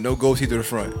 Said no gold teeth to the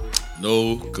front.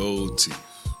 No gold teeth.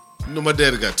 You know my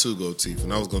daddy got 2 gold teeth,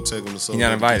 and I was gonna take him to Soleil. He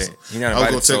not invited. I was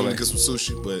gonna take him to get some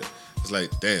sushi, but it's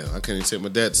like, damn, I can't even take my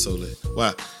dad to Soleil.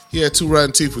 Why? He had 2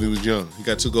 rotten teeth when he was young. He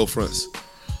got 2 gold fronts.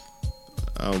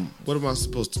 What am I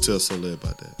supposed to tell Soleil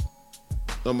about that?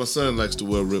 No, my son likes to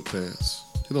wear ripped pants.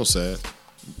 He don't sad.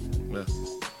 Yeah.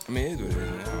 I mean, it's what it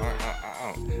is,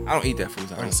 man. I don't eat that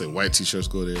food. I don't say white t-shirts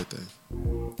go to everything.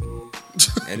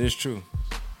 That is true.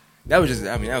 That was just,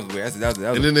 I mean, that was weird. That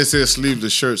was and then they said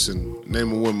sleeveless shirts and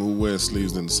name a woman who wears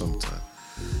sleeves in the summertime.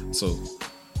 So,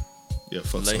 yeah,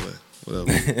 fuck Soleil.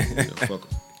 Whatever. Yeah, fuck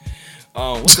them.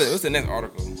 What's the next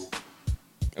article?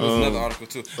 It was another article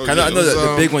too. I know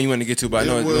the big one you want to get to, but I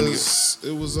know it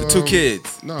was the 2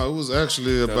 kids. No, it was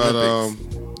actually about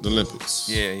the Olympics.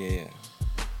 Yeah.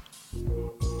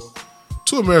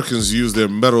 2 Americans used their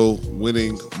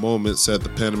medal-winning moments at the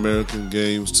Pan American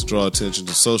Games to draw attention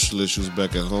to social issues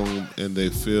back at home, and they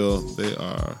feel they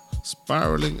are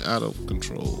spiraling out of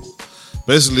control.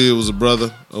 Basically, it was a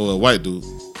brother, or a white dude,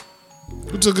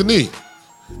 who took a knee.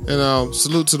 And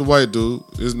salute to the white dude.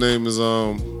 His name is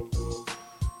I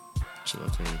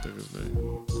can't even think of his name.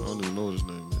 I don't even know what his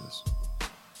name is.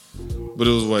 But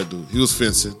it was a white dude. He was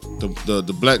fencing.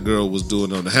 The black girl was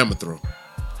doing on the hammer throw.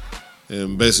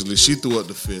 And basically, she threw up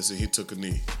the fist and he took a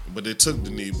knee. But they took the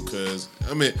knee because,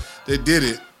 they did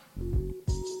it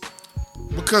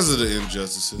because of the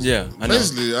injustices. Yeah, I know.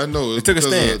 Basically, I know. They took a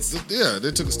stance.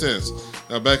 They took a stance.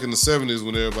 Now, back in the 70s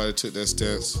when everybody took that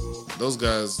stance, those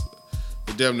guys,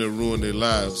 they damn near ruined their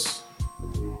lives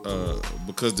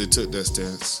because they took that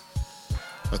stance.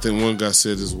 I think one guy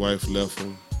said his wife left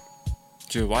him.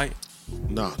 You're white?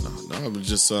 No. It was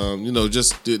just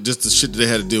just the shit that they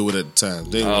had to deal with at the time.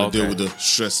 They didn't want to deal with the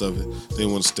stress of it. They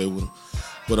didn't want to stay with him.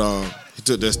 But he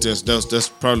took that stance. That's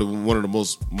probably one of the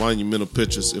most monumental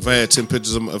pictures. If I had 10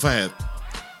 pictures of if I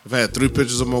had 3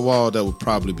 pictures on my wall, that would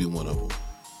probably be one of them.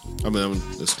 I'm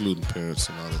excluding parents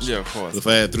and all that shit. Yeah, of course. But if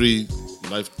I had 3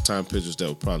 lifetime pictures, that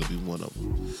would probably be one of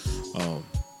them.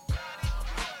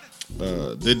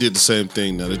 They did the same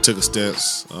thing. Now they took a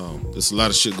stance. There's a lot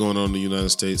of shit going on in the United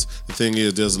States. The thing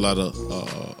is, there's a lot of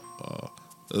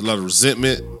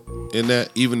resentment in that.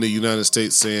 Even the United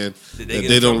States saying that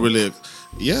they don't really.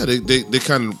 Yeah, they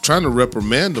kind of trying to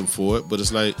reprimand them for it, but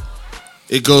it's like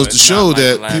it goes to show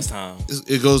that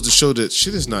it goes to show that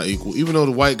shit is not equal. Even though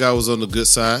the white guy was on the good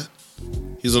side,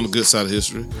 he's on the good side of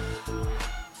history.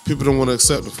 People don't want to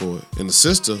accept him for it. And the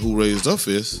sister who raised her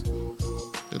fist,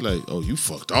 they're like, "Oh, you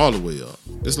fucked all the way up."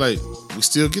 It's like we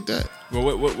still get that.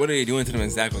 Well, what are they doing to them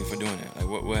exactly for doing that? Like,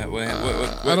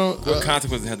 what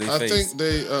consequences have they faced?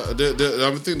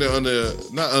 I think they're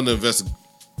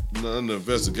not under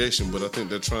investigation, but I think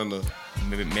they're trying to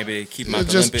maybe they keep them out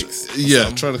the Olympics.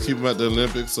 Trying to keep them out the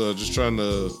Olympics, or just trying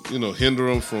to hinder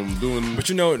them from doing. But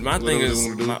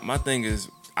my thing is,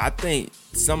 I think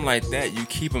something like that you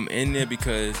keep them in there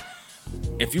because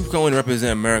if you're going to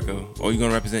represent America or you're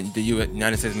going to represent the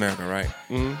United States of America, right?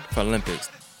 Mm-hmm. For Olympics,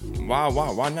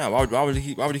 why not? Why would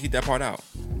you keep that part out?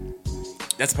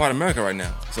 That's a part of America right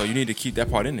now, so you need to keep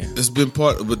that part in there. It's been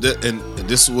part, and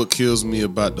this is what kills me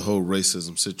about the whole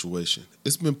racism situation.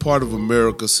 It's been part of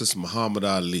America since Muhammad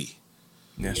Ali.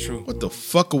 That's true. What the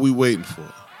fuck are we waiting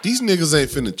for? These niggas ain't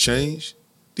finna change.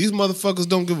 These motherfuckers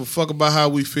don't give a fuck about how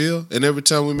we feel, and every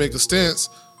time we make a stance,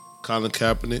 Colin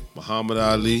Kaepernick, Muhammad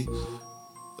Ali,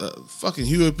 fucking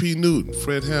Huey P. Newton,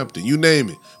 Fred Hampton, you name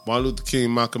it, Martin Luther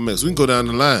King, Malcolm X. We can go down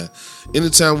the line.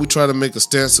 Anytime we try to make a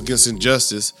stance against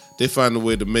injustice, they find a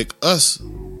way to make us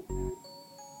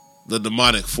the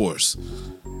demonic force.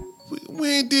 We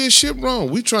ain't did shit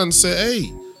wrong. We trying to say,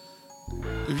 hey,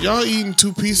 if y'all eating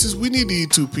 2 pieces, we need to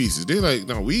eat 2 pieces. They like,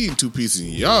 no, we eating 2 pieces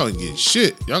and y'all ain't getting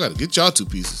shit. Y'all got to get y'all 2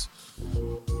 pieces.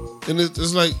 And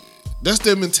it's like, that's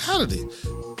their mentality.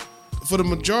 For the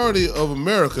majority of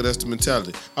America, that's the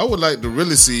mentality. I would like to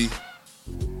really see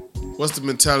what's the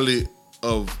mentality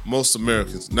of most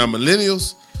Americans. Now,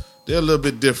 millennials, they're a little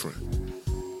bit different.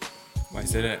 Why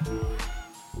say that?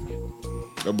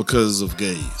 Because of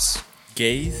gays.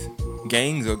 Gays?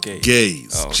 Gangs or gays?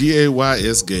 Gays. Oh.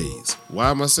 Gays. Gays. Why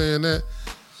am I saying that?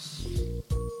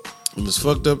 And as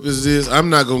fucked up as it is, I'm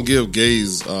not going to give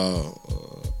gays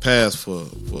pass for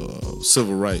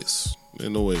civil rights.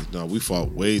 Ain't no way. No, we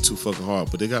fought way too fucking hard,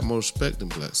 but they got more respect than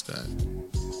blacks got.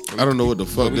 I don't know what the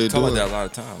fuck they doing. We talk about that a lot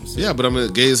of times. Yeah, but I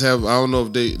mean, gays have. I don't know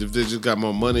if they just got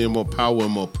more money and more power and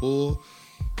more pull,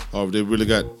 or if they really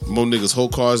got more niggas whole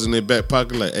cars in their back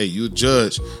pocket. Like, hey, you a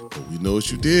judge, but we know what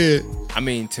you did. I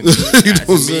mean, to me,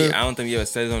 I don't think we ever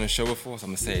said it on the show before, so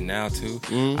I'm gonna say it now too.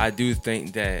 Mm-hmm. I do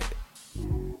think that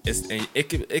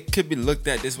it could be looked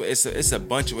at this way. It's a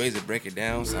bunch of ways to break it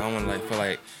down. So I don't want to feel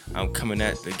like I'm coming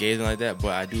at the gays like that,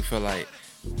 but I do feel like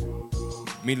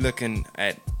me looking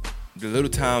at the little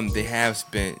time they have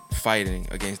spent fighting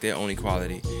against their own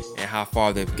equality and how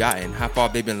far they've gotten, how far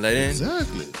they've been let in.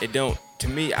 Exactly. It don't. To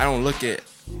me, I don't look at.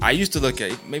 I used to look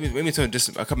at maybe just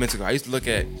a couple minutes ago. I used to look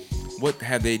at what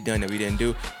have they done that we didn't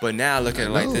do, but now I look at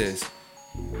it like this.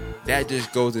 That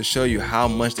just goes to show you how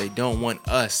much they don't want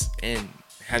us and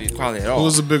have equality at all.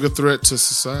 Who's a bigger threat to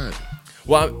society?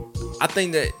 Well, I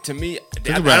think that to me,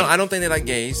 I don't think they like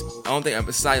gays. I don't think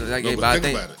society like gays. But I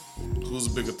think about it. Who's a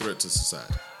bigger threat to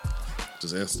society?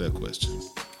 Just answer that question.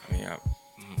 I mean, I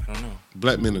don't know.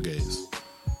 Black men are gays.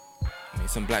 I mean,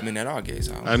 some black men that are gays.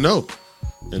 I know.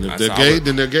 And if they're gay,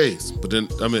 then they're gays. But then,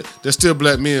 I mean, they're still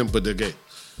black men, but they're gay.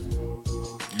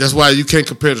 That's why you can't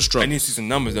compare the struggle. I need to see some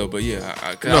numbers though, but yeah.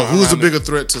 Who's the bigger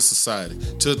threat to society?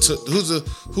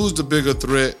 Who's the bigger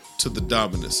threat to the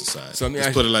dominant society? So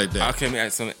let's put it like that. Okay, to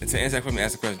answer that question,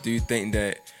 ask the question. Do you think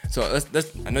that? So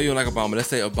let's. I know you don't like Obama. Let's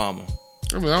say Obama.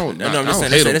 I mean, I'm just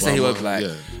saying. Let's say he was black,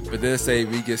 yeah. But let's say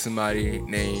we get somebody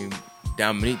named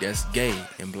Dominique that's gay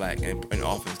and black in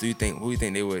office? Who do you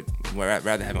think they would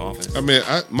rather have in office? I mean,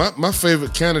 my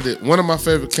favorite candidate, one of my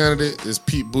favorite candidates is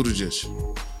Pete Buttigieg.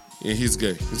 And he's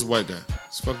gay. He's a white guy.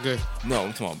 He's fucking gay. No,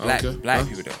 I'm talking about black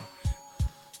people though.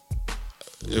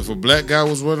 If a black guy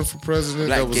was running for president,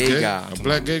 that was gay. A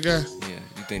black gay guy. Yeah,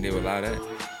 you think they would allow that?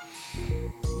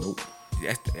 Nope.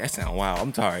 That sounds wild.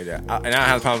 I'm sorry and I don't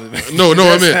have a problem with No,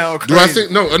 I mean, do I think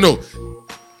no?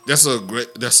 That's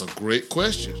a great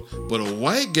question. But a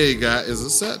white gay guy is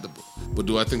acceptable. But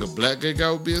do I think a black gay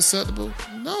guy would be acceptable?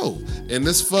 No. And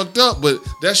it's fucked up, but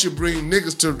that should bring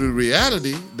niggas to the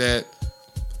reality that,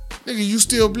 nigga, you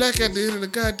still black at the end of the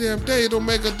goddamn day. It don't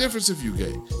make a difference if you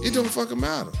gay. It don't fucking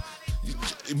matter.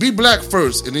 Be black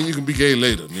first, and then you can be gay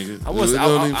later, nigga. I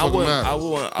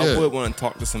would want to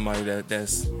talk to somebody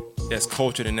that's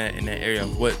cultured in that area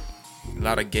of what a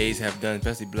lot of gays have done,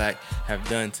 especially black, have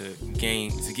done to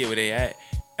get where they at,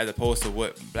 as opposed to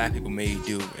what black people may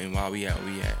do and why we at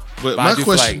where we at. But my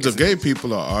question to gay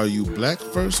people are you black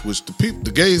first? Which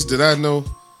the gays that I know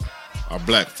are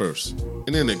black first,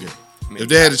 and then they're gay. If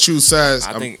they had to choose sides,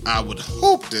 I would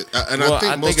hope that, I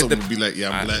think most of them would be like,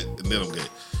 yeah, I'm black, and then I'm gay.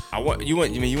 You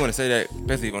want to say that,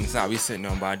 especially on the side we sitting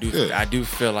on, but I do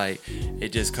feel like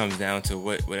it just comes down to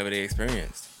whatever they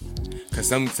experienced. Cause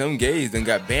some gays then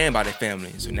got banned by their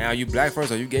family, so now you black first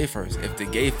or you gay first. If the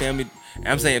gay family,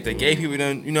 I'm saying if the gay people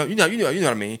done, you know what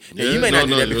I mean. Yeah, you may not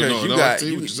do that because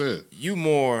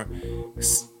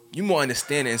you more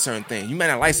understanding in certain things. You might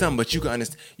not like something, but you can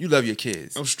understand. You love your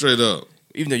kids. I'm straight up.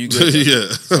 Even though you good. Yeah,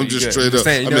 I'm just straight up.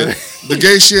 Saying, I mean, the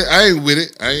gay shit, I ain't with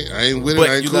it. I ain't with it.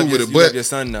 I ain't cool with it. You love your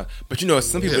son now. But you know,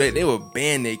 some people, they will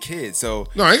ban their kids. So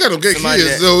no, I ain't got no gay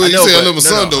kids. So you say I love my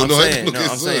son, though. No,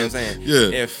 I'm saying.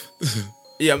 Yeah. If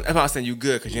I was saying you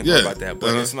good because you didn't talk about that.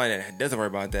 But if somebody that doesn't worry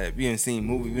about that, we didn't seen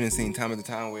movies, we didn't seen time after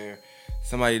time where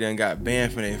somebody done got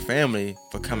banned from their family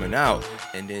for coming out,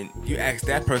 and then you ask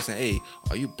that person, hey,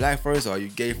 are you black first or are you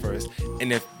gay first?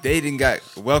 And if they didn't got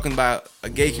welcomed by a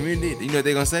gay community, you know what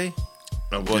they're gonna say?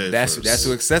 Well, that's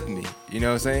who accept me. You know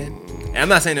what I'm saying? And I'm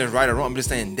not saying it's right or wrong. I'm just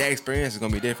saying that experience is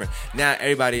gonna be different. Now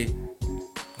everybody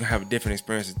gonna have different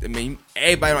experiences. I mean,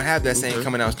 everybody don't have that same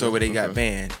coming out story where they got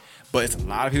banned, but it's a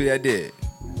lot of people that did.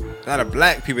 A lot of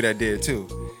black people that did too.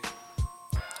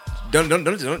 Don't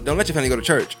let your family go to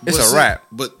church. It's a wrap.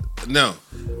 But no,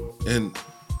 and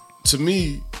to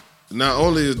me, not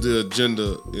only is the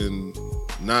agenda in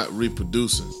not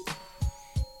reproducing,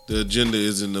 the agenda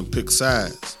is in the pick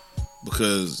sides,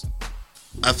 because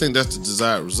I think that's the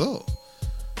desired result.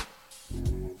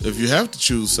 If you have to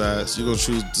choose sides, you're gonna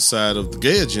choose the side of the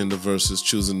gay agenda versus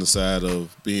choosing the side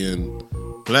of being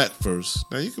black first.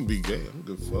 Now you can be gay. I'm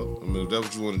good fuck. I mean, if that's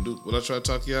what you want to do, would I try to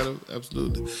talk you out of it?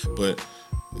 Absolutely. But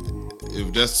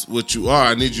if that's what you are,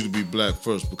 I need you to be black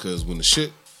first, because when the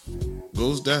shit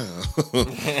goes down, they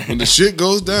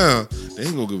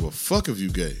ain't gonna give a fuck if you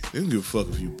gay. They don't give a fuck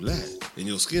if you black. And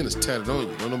your skin is tatted on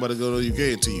you. Don't nobody go to you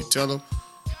gay until you tell them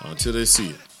or until they see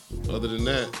it. Other than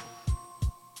that,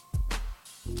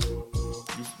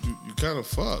 you kind of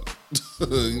fucked. You know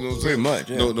what I'm saying? Pretty much,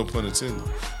 yeah. No pun intended.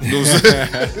 You know what I'm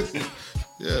saying?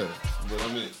 Yeah. But I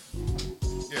mean,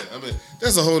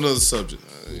 that's a whole nother subject.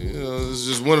 You know, it's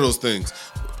just one of those things.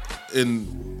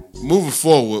 In moving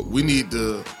forward, we need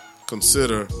to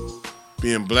consider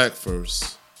being black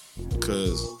first,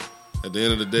 because at the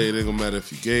end of the day, it ain't gonna matter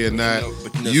if you're gay or not.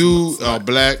 You are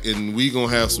black, and we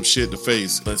gonna have some shit to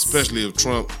face, especially if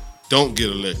Trump don't get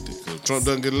elected. Because if Trump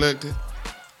doesn't get elected,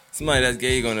 somebody that's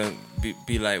gay gonna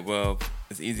be like, well,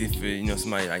 it's easy for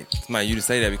somebody you to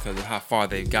say that because of how far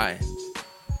they've gotten,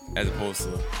 as opposed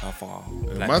to how far.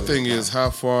 My thing is, how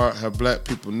far have black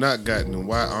people not gotten, and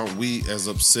why aren't we as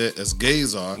upset as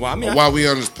gays are? Well, why we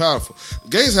aren't as powerful?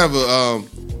 Gays have a,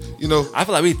 I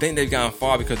feel like we think they've gotten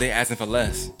far because they asking for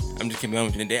less. I'm just keeping on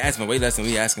with you. They asking for way less than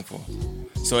we asking for.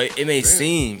 So it may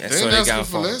seem as though they got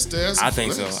far. I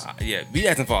think so. Yeah, we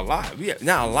asking for a lot.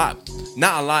 Not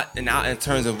a lot in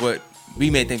terms of what we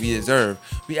may think we deserve.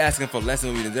 We asking for less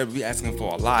than we deserve. We asking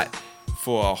for a lot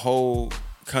for a whole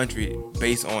country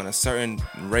based on a certain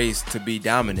race to be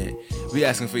dominant. We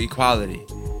asking for equality.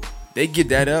 They give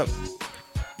that up.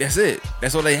 That's it.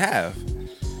 That's all they have.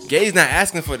 Gays not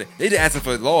asking for that. They just asking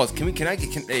for laws.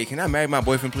 Can I marry my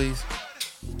boyfriend, please?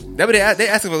 That's what they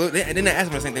asking for. They're not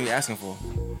asking for the same thing we asking for.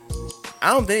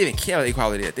 I don't think they even care about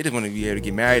equality. They just want to be able to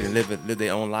get married and live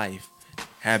their own life,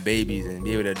 have babies, and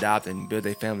be able to adopt and build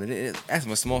their family. They're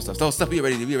asking for small stuff. So stuff we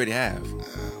already have.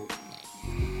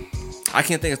 I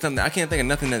can't think of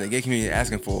nothing that the gay community is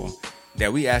asking for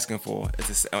that we asking for.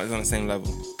 It's on the same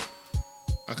level.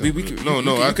 You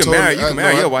can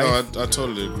marry your wife. I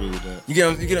totally agree with that. You get.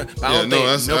 I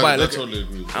totally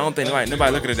agree with that. I don't think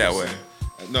nobody look at it that way.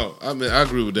 No, I mean I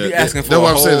agree with that. You asking for that's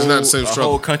why I'm saying it's not the same struggle. The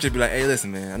whole country be like, hey,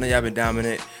 listen, man, I know y'all been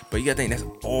dominant, but you gotta think that's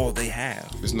all they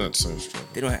have. It's not the same struggle.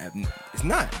 They don't have. It's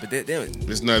not. But they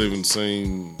it's not even the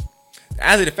same.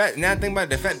 Actually, the fact now, think about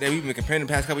the fact that we've been comparing the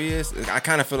past couple of years. I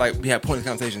kind of feel like we have pointless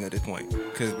conversations at this point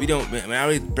because we don't. When I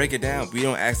really break it down, we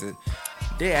don't actually.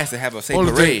 They actually have a safe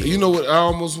parade. You know what I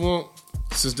almost want?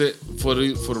 Since they for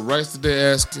the rights that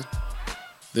they're asking,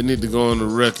 they need to go on the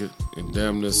record and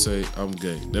damn near say I'm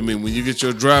gay. That means when you get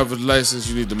your driver's license,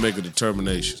 you need to make a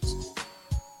determination.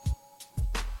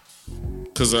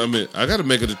 Cause I mean, I got to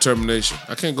make a determination.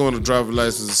 I can't go on the driver's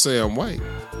license and say I'm white.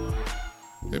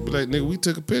 They'd be like, nigga, we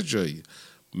took a picture of you.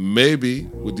 Maybe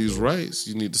with these rights,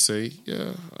 you need to say,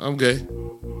 yeah, I'm gay.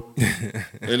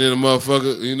 And then a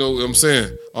motherfucker, you know what I'm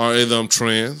saying? Or either I'm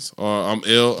trans, or I'm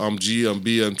L, I'm G, I'm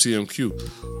B, I'm T, I'm Q.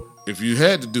 If you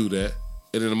had to do that,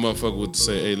 and then a motherfucker would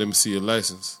say, hey, let me see your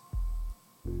license.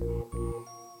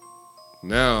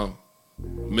 Now,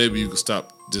 maybe you can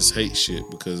stop this hate shit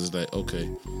because it's like, okay,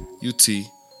 you T,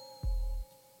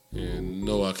 and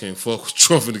no, I can't fuck with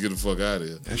Trump and to get the fuck out of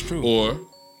here. That's true. Or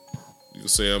you can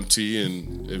say I'm T,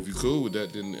 and if you cool with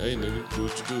that, then hey, nigga, do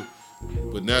what you do.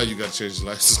 But now you got to change the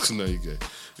license because now you gay.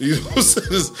 You know what I'm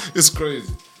saying? It's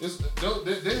crazy.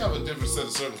 They have a different set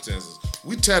of circumstances.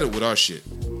 We tatted with our shit.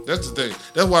 That's the thing.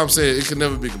 That's why I'm saying it can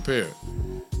never be compared.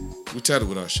 We tatted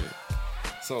with our shit.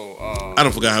 So I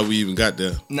don't forget how we even got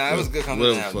there. Nah, it was a good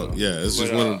conversation. Yeah, it's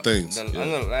just one of the things. I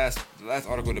know the last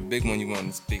article, the big one you wanted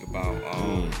to speak about.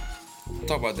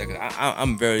 Talk about that because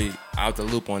I'm very out the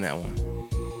loop on that one.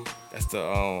 That's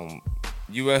the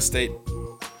U.S. State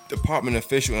Department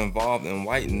official involved in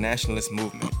white nationalist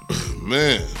movement.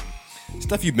 Man,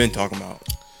 stuff you've been talking about.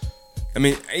 I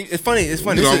mean, it's funny.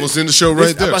 You're almost in the show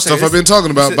right there. Stuff I've been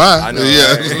talking about. Bye. I know.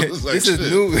 Yeah, right? This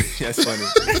is new. That's funny.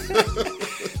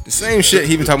 The same shit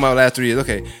he been talking about the last 3 years.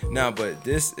 Okay, now, but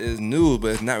this is news, but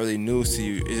it's not really news to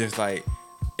you. It's just like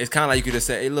it's kind of like you could just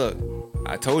say, "Hey, look,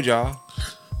 I told y'all."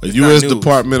 A U.S.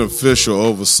 Department official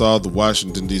oversaw the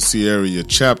Washington, D.C. area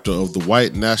chapter of the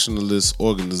White Nationalist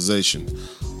Organization,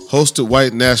 hosted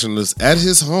white nationalists at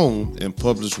his home, and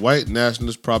published white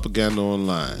nationalist propaganda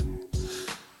online.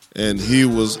 And he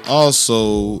was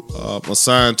also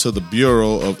assigned to the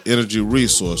Bureau of Energy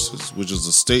Resources, which is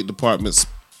a State Department's.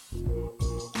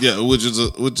 Yeah, he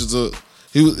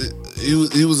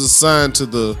was assigned to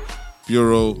the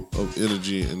Bureau of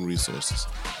Energy and Resources.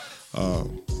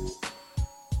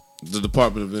 The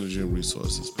Department of Energy and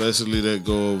Resources. Basically, they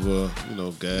go over,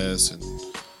 gas and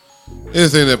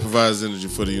anything that provides energy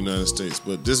for the United States.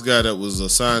 But this guy that was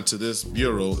assigned to this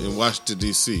bureau in Washington,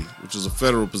 D.C., which is a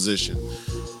federal position,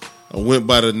 went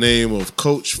by the name of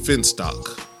Coach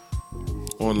Finstock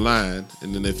online,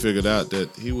 and then they figured out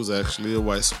that he was actually a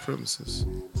white supremacist.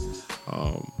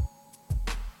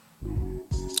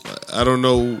 I don't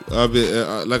know. I've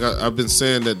been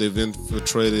saying that they've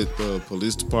infiltrated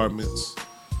police departments.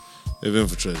 They've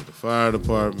infiltrated the fire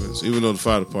departments, even though the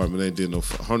fire department ain't did no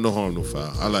harm, no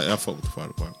foul. I fuck with the fire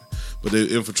department, but they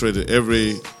infiltrated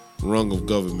every rung of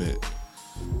government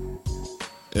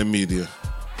and media,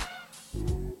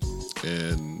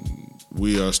 and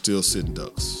we are still sitting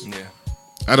ducks. Yeah,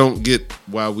 I don't get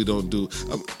why we don't do.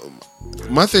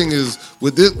 My thing is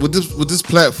with this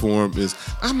platform is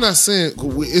I'm not saying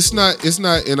it's not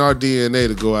in our DNA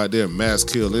to go out there and mass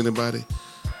kill anybody.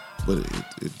 But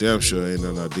it damn sure ain't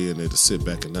in our DNA to sit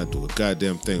back and not do a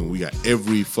goddamn thing. We got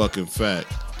every fucking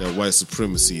fact that white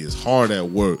supremacy is hard at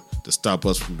work to stop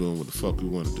us from doing what the fuck we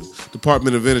want to do.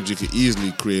 Department of Energy could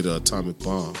easily create an atomic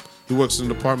bomb. He works in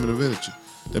the Department of Energy.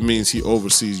 That means he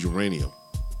oversees uranium.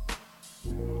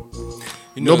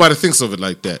 Nobody thinks of it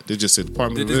like that. They just say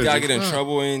Department of Energy. Did this guy get in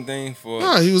trouble or anything for?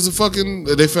 Nah, he was a fucking.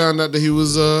 They found out that he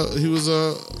was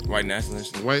a white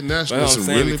nationalist. White nationalist, and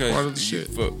really part of the shit.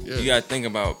 You gotta think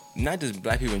about not just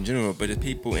black people in general, but the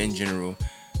people in general,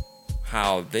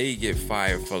 how they get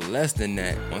fired for less than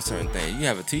that on certain things. You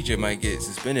have a teacher might get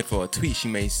suspended for a tweet she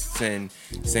may send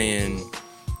saying,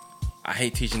 "I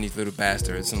hate teaching these little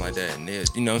bastards," something like that. And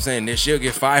you know what I'm saying? She'll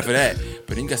get fired for that.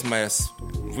 But then you got somebody that's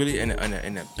really in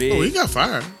a big. Oh, he got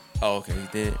fired. Oh, okay, he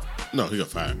did. No, he got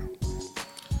fired.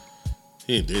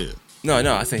 He ain't dead. No,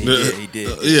 I said he did. He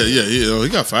did. He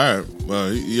got fired.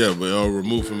 But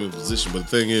removed from his position. But the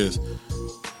thing is,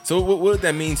 so what did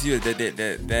that mean to you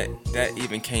that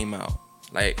even came out?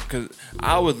 Like, cause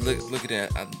I would look at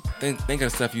that, I think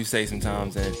of the stuff you say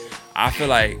sometimes, and I feel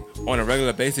like on a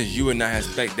regular basis you would not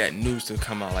expect that news to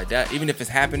come out like that. Even if it's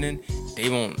happening, they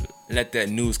won't let that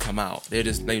news come out. They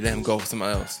just let him go for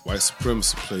somewhere else. White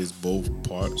supremacy plays both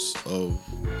parts of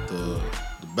the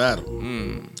battle.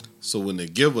 So when they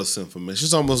give us information,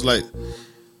 it's almost like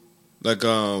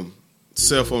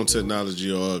cell phone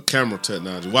technology or camera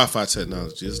technology, Wi-Fi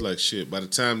technology. It's like shit. By the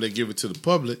time they give it to the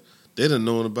public, they done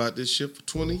known about this shit for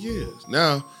 20 years.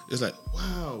 Now it's like,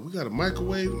 wow, we got a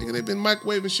microwave. Nigga, they been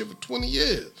microwaving shit for 20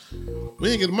 years. We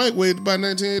ain't get a microwave by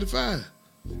 1985.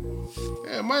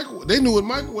 Yeah, they knew what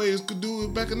microwaves could do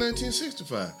back in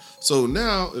 1965. So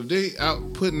now, if they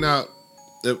putting out,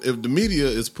 if the media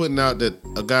is putting out that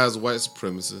a guy's a white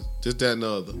supremacist, this, that, and the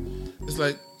other, it's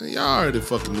like, y'all already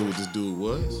fucking knew what this dude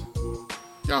was.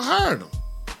 Y'all hired him.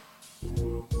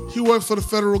 He worked for the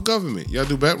federal government. Y'all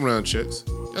do background checks.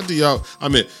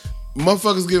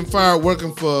 Motherfuckers getting fired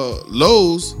working for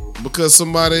Lowe's because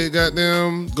somebody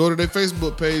goddamn go to their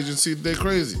Facebook page and see that they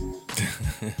crazy.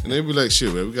 And they be like,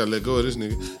 shit, man, we gotta let go of this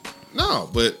nigga. No,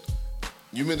 but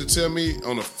you meant to tell me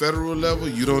on a federal level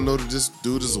you don't know that this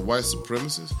dude is a white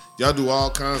supremacist? Y'all do all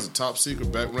kinds of top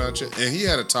secret background check, and he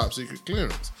had a top secret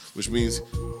clearance, which means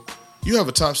you have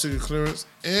a top secret clearance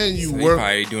and you work. He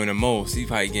probably doing the most. He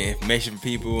probably getting information from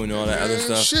people and all that other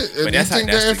stuff. Shit, but that's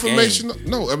that information. The game.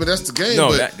 No, I mean that's the game. No,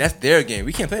 but that's their game.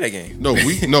 We can't play that game. No,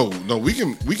 we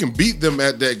can beat them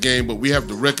at that game, but we have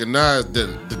to recognize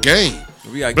the game.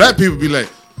 Black people be like,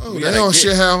 oh, they don't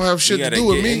have shit to do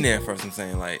with me. In there first, I'm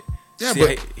saying, like, yeah,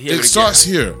 but it starts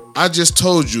here. I just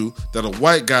told you that a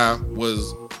white guy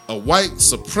was a white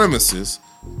supremacist,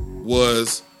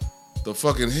 was the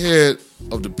fucking head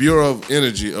of the Bureau of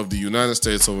Energy of the United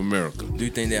States of America. Do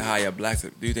you think they hire a black?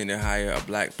 Do you think they hire a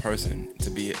black person to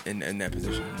be in that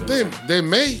position? They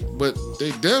may, but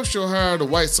they damn sure hired a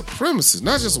white supremacist,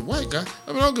 not just a white guy.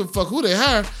 I mean, I don't give a fuck who they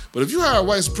hire, but if you hire a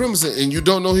white supremacist and you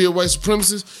don't know he's a white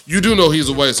supremacist, you do know he's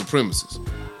a white supremacist.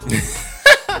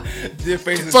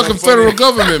 Fucking federal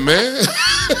government, man.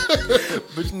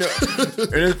 But you know,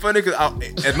 and it's funny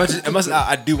because as much as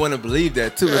I do want to believe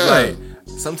that too. It's like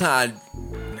sometimes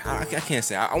I can't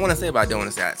say. I want to say, but I don't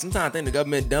want to say. Sometimes I think the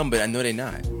government dumb, but I know they're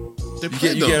not. They play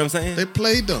dumb. You get what I'm saying? They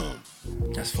play dumb.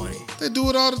 That's funny. They do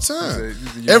it all the time.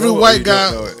 Every white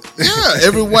guy,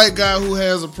 every white guy who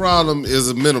has a problem is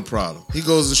a mental problem. He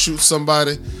goes to shoot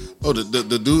somebody. Oh,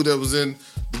 the dude that was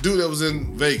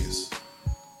in Vegas.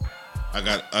 I'm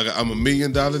a $1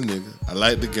 million nigga. I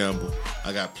like to gamble.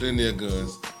 I got plenty of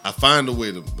guns. I find a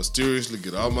way to mysteriously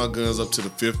get all my guns up to the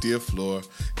 50th floor,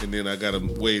 and then I got a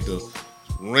way to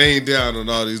rain down on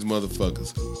all these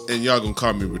motherfuckers. And y'all gonna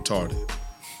call me retarded.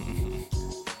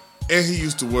 And he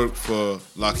used to work for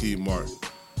Lockheed Martin,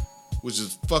 which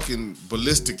is fucking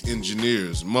ballistic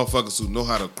engineers, motherfuckers who know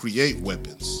how to create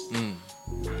weapons. And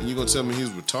you gonna tell me he's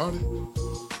retarded?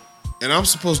 And I'm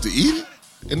supposed to eat it?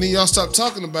 And then y'all stop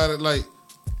talking about it like,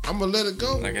 I'm going to let it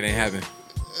go. Like it ain't happening.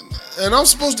 And I'm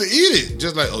supposed to eat it.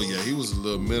 Just like, oh yeah, he was a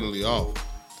little mentally off.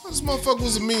 This motherfucker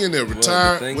was a millionaire,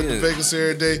 retired, went to Vegas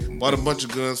every day, bought a bunch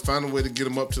of guns, found a way to get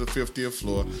him up to the 50th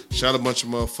floor, shot a bunch of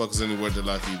motherfuckers anywhere to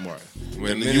Lockheed Martin.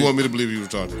 And you want me to believe he was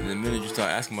retarded? The minute you start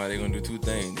asking about it, they're going to do two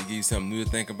things. They give you something new to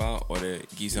think about, or they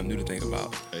give you something new to think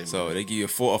about. Hey, so they give you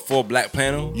a full black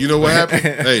panel. You know what happened?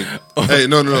 hey,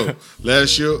 no.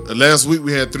 Last week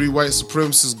we had 3 white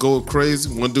supremacists go crazy.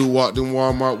 One dude walked in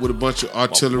Walmart with a bunch of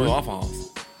artillery. Waffle House.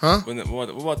 Huh? What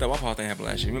about that Waffle House thing happened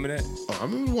last year? Remember that? Oh, I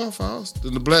remember the Waffle House.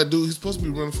 The black dude, he's supposed to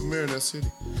be running for mayor in that city.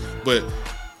 But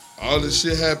all this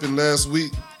shit happened last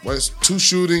week. 2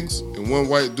 shootings and 1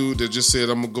 white dude that just said,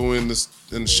 I'm going to go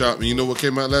in the shop. And you know what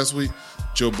came out last week?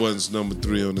 Joe Budden's number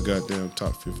 3 on the goddamn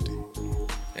top 50.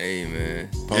 Hey, man.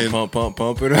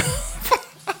 Pump it up.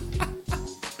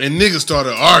 And niggas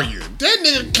started arguing. That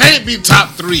nigga can't be top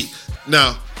 3.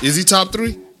 Now, is he top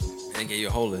 3? And get you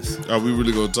a whole list. Are we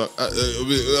really gonna talk?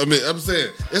 I mean, I'm saying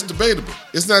it's debatable.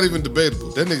 It's not even debatable.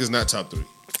 That nigga's not top 3.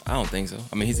 I don't think so.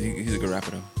 I mean, he's a good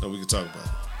rapper though. No, we can talk about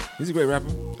it. He's a great rapper.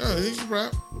 Yeah, he can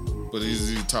rap, but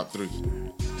he's top 3.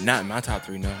 Not in my top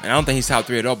 3, no. And I don't think he's top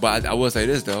 3 at all. But I will say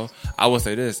this though.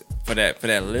 For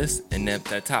that list and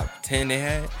that top 10 they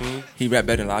had, he rapped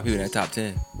better than a lot of people in that top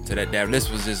 10. So that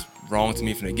list was just wrong to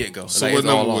me from the get go. So what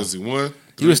number was he? 1?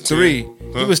 He was 3.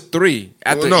 Huh? He was 3.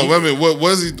 After wait a minute. What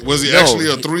was he? Was he actually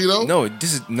a 3 though? No,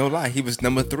 this is no lie. He was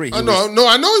number 3. I know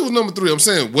he was number 3. I'm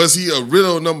saying, was he a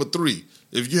real number 3?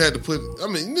 If you had to put, I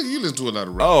mean, nigga, you listen to a lot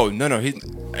of rap. Oh no.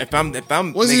 If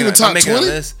I'm was he even top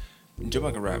 20? Joe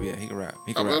Budden can rap. Yeah, he can rap.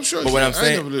 I'm sure. But what I'm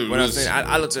saying,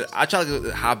 I try to look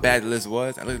at how bad the list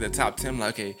was. I looked at the top 10. I'm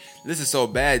like, okay, this is so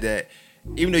bad that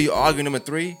even though you argue number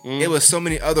 3, it was so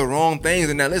many other wrong things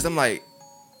in that list. I'm like,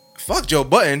 fuck Joe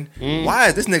Budden. Why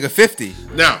is this nigga 50?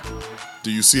 Now,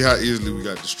 do you see how easily we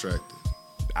got distracted?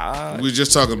 We're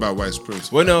just talking about white supremacy.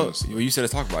 Well, no, you said to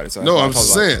talk about it. So no, I'm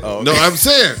saying. Oh, okay. No, I'm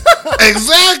saying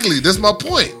exactly. That's my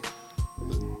point.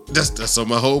 That's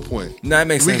my whole point. No, that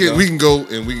makes sense. We can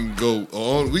go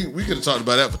on. We could have talked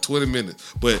about that for 20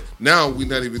 minutes, but now we're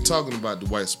not even talking about the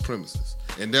white supremacists,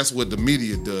 and that's what the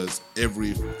media does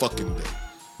every fucking day.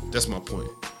 That's my point.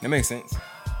 That makes sense.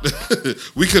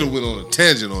 We could have went on a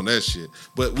tangent on that shit,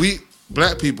 but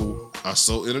black people are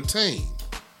so entertained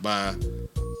by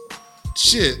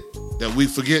shit that we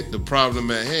forget the problem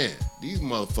at hand. These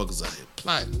motherfuckers out here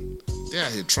plotting. They're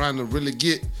out here trying to really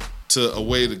get to a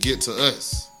way to get to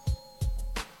us,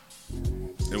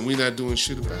 and we not doing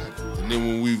shit about it. And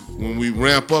then when we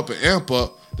ramp up and amp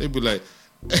up, they be like,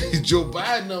 "Hey, Joe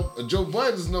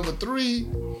Biden's number 3.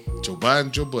 Joe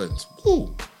Biden's.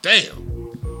 Ooh, damn."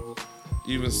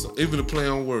 Even a play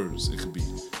on words, it could be,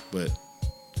 but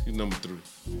he's number 3.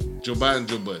 Joe Biden.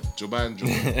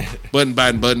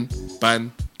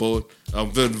 Biden, board.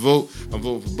 I'm voting for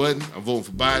Biden. I'm voting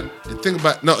for Biden. And think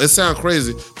about, it sounds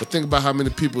crazy, but think about how many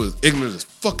people is ignorant as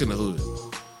fuck in the hood.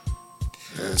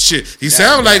 Shit, he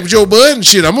sound like Joe Budden.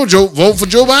 Shit, I'm gonna vote for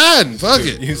Joe Biden. Fuck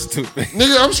it. You stupid.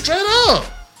 Nigga, I'm straight up.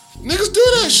 Niggas do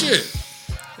that shit.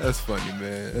 That's funny,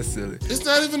 man. That's silly. It's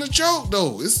not even a joke,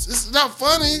 though. It's not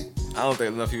funny. I don't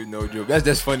think enough people know joke.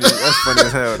 That's funny. That's funny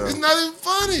as hell, though. It's not even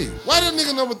funny. Why that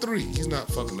nigga number 3? He's not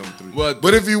fucking number 3. Well,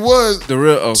 but if he was, the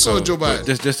real so Joe Biden.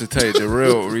 Just to tell you, the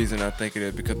real reason I think it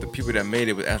is because the people that made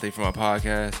it was actually from our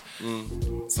podcast.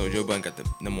 So Joe Biden got the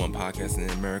number 1 podcast in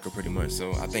America, pretty much.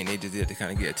 So I think they just did to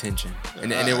kind of get attention,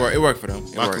 and it worked for them.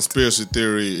 My conspiracy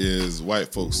theory is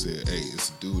white folks said, "Hey, it's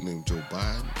a dude named Joe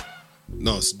Biden.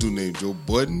 No, it's a dude named Joe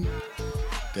Budden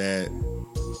that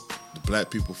the black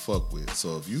people fuck with.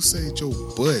 So if you say Joe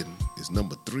Budden is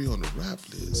number 3 on the rap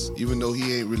list, even though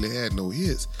he ain't really had no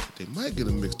hits, they might get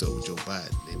him mixed up with Joe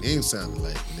Biden. Their name sounded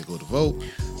like when they go to vote,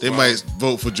 they might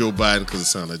vote for Joe Biden because it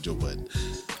sounds like Joe Budden.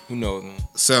 Who knows, man?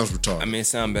 Sounds retarded. I mean, it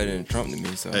sounds better than Trump to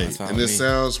me. So hey, that's fine. And it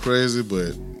sounds crazy,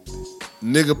 but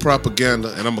nigga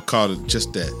propaganda, and I'm gonna call it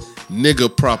just that,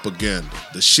 nigga propaganda.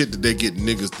 The shit that they get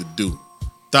niggas to do.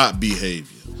 Thought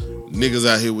behavior. Niggas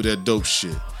out here with that dope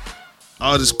shit.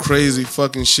 All this crazy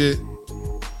fucking shit.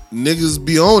 Niggas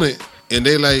be on it. And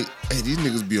they like, hey, these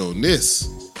niggas be on this.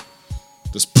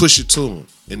 Just push it to them.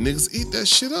 And niggas eat that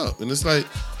shit up. And it's like,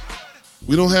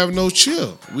 we don't have no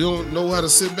chill. We don't know how to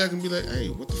sit back and be like, hey,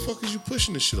 what the fuck is you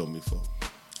pushing this shit on me for?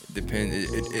 It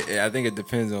depends. I think it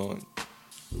depends on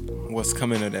what's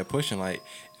coming of that pushing. Like,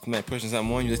 if I'm pushing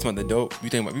something on you, just about the dope. You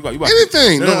think about you watch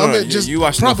anything? No, I mean just you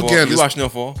watch propaganda. You watch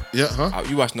Snowfall? Yeah, huh?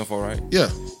 You watch Snowfall, right?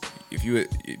 Yeah. If you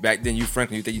back then, you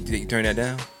Franklin, you think you turn that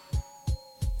down?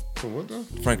 For what though?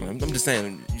 Franklin, I'm just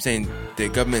saying. You saying the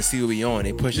government see what we on?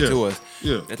 They push it to us.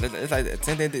 Yeah. It's like the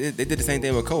same thing. They did the same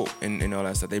thing with coke and all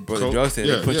that stuff. They brought the Coke? drugs in.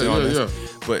 Yeah, They pushed yeah, it on yeah,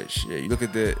 us. But shit, you look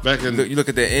at the you look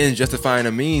at the ends justifying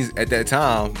the means at that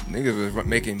time. Niggas was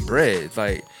making bread. It's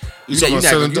like you're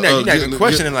not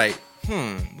questioning like,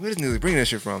 where does niggas bring that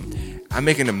shit from? I'm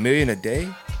making $1 million a day.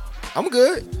 I'm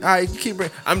good. All right, you keep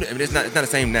bringing. I mean, it's not the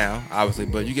same now, obviously,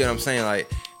 but you get what I'm saying.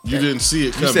 Like you didn't see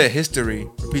it coming. You said history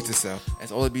repeats itself.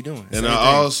 That's all it be doing. And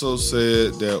I also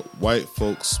said that white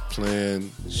folks plan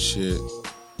shit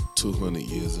 200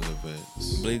 years in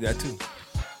advance. I believe that too.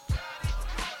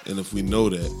 And if we know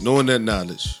that, knowing that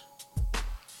knowledge,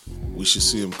 we should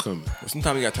see them coming. Well,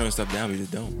 sometimes we gotta turn stuff down. We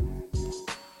just don't.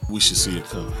 We should see it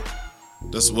coming.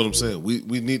 That's what I'm saying.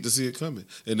 We need to see it coming.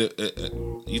 And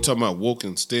you talking about woke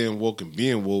and staying woke and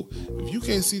being woke. If you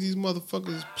can't see these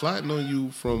motherfuckers plotting on you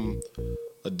from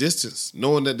a distance,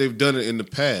 knowing that they've done it in the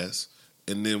past,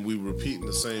 and then we repeating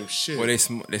the same shit. Well, they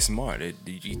smart.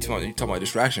 You talking about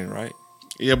distraction, right?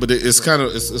 Yeah, but it's kind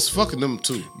of it's fucking them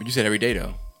too. But you said every day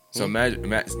though. So imagine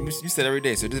you said every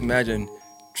day. So just imagine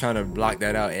trying to block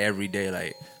that out every day,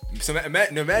 like. So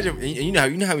imagine, and you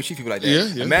know how we treat people like that.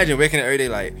 Yeah. Imagine waking up every day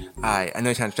like, all right, I know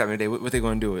you're trying to distract me today. What they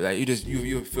gonna do? Like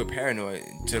you feel paranoid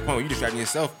to the point where you distracting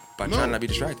yourself by trying not to be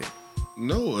distracted.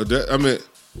 No,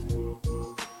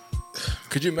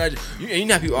 could you imagine? You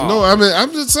know how people are. No, I mean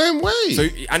I'm the same way. So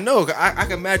I know I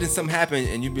can imagine something happen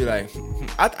and you'd be like,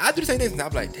 I do the same thing. And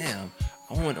I'm like, damn,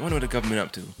 I wonder what the government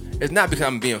up to. It's not because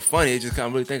I'm being funny. It's just because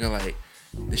I'm really thinking like,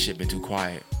 this shit been too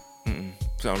quiet.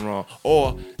 Something wrong,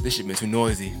 or this shit been too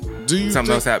noisy. Do you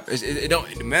something else happened? It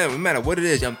don't matter what it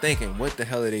is. I'm thinking, what the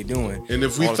hell are they doing? And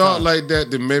if we thought like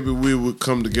that, then maybe we would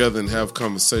come together and have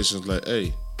conversations like,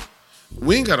 hey,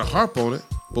 we ain't got to harp on it,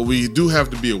 but we do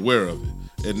have to be aware of it.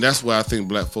 And that's why I think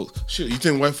black folks. Shit, you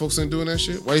think white folks ain't doing that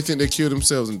shit? Why you think they kill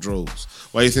themselves in droves?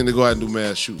 Why you think they go out and do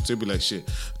mass shoots? They be like, shit.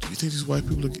 Do you think these white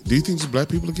people? Do you think these black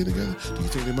people are getting together? Do you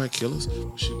think they might kill us?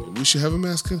 Shit, man, we should have a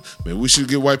mass kill. Man, we should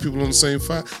get white people on the same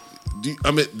fight.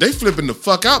 They flipping the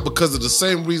fuck out because of the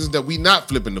same reasons that we not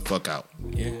flipping the fuck out.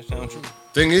 Yeah, that sounds true.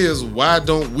 Thing is, why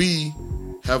don't we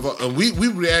have we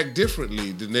react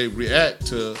differently than they react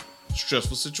to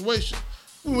stressful situations?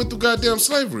 We went through goddamn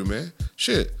slavery, man.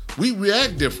 Shit, we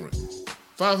react different.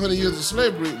 500 years of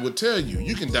slavery would tell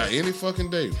you can die any fucking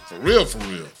day. For real, for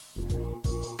real.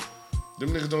 Them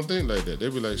niggas don't think like that. They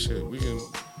be like, shit, we can...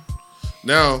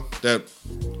 Now that,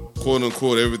 quote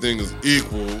unquote, everything is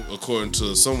equal according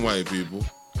to some white people,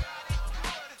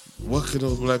 what can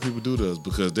those black people do to us?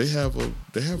 Because they have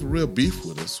a real beef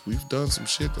with us. We've done some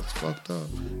shit that's fucked up.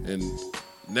 And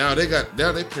now they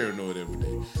paranoid every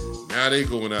day. Now they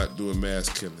going out doing mass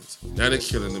killings. Now they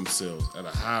killing themselves at a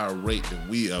higher rate than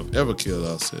we have ever killed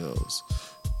ourselves.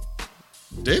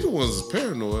 They the ones that's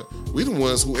paranoid. We the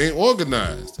ones who ain't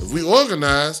organized. If we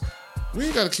organized, we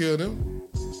ain't gotta kill them.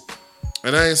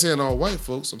 And I ain't saying all white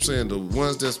folks. I'm saying the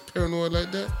ones that's paranoid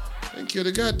like that, they can kill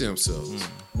their goddamn selves.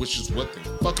 Which is what they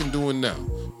fucking doing now.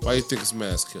 Why you think it's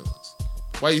mass killings?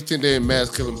 Why you think they ain't mass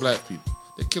killing black people?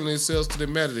 They killing themselves because they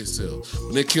mad at themselves.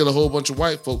 When they kill a whole bunch of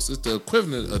white folks, it's the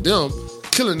equivalent of them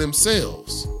killing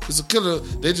themselves. It's a killer.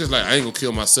 They just like, I ain't gonna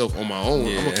kill myself on my own.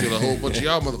 I'm gonna kill a whole bunch of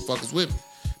y'all motherfuckers with me.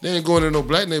 They ain't going in no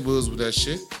black neighborhoods with that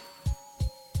shit.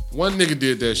 One nigga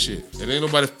did that shit. And ain't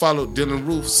nobody followed Dylan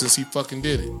Roof since he fucking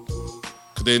did it.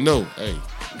 Cause they know, hey,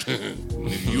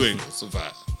 nigga, you ain't gonna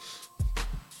survive.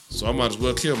 So I might as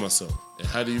well kill myself. And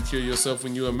how do you kill yourself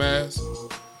when you're a mass?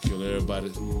 Kill everybody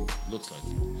who looks like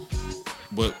you.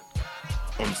 But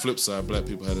on the flip side, black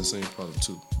people have the same problem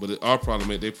too. But our problem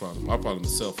ain't their problem. Our problem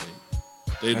is self-hate.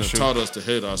 They done taught us to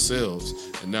hate ourselves,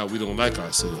 and now we don't like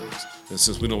ourselves. And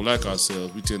since we don't like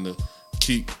ourselves, we tend to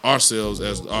keep ourselves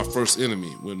as our first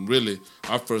enemy, when really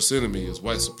our first enemy is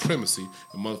white supremacy,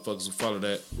 and motherfuckers who follow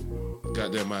that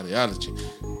goddamn ideology.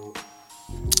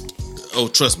 Oh,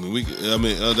 trust me, that's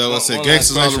what I said.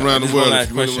 Gangsters all around the world. If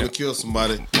you really want to kill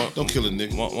somebody, don't kill a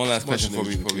nigga. One last question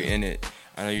before we end it.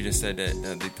 I know you just said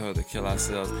that they told us to kill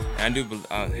ourselves. And I do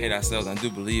hate ourselves. I do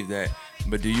believe that.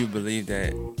 But do you believe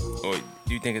that, or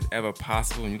do you think it's ever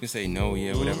possible? And you can say no,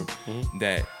 yeah, whatever.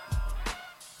 That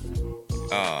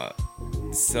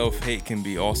self-hate can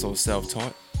be also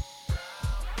self-taught.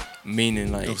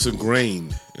 Meaning, like, it's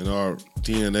ingrained in our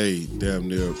DNA, damn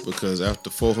near. Because after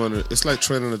 400, it's like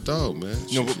training a dog, man.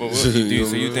 No, but what do you do?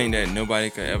 So you think that nobody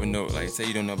could ever know? Like, say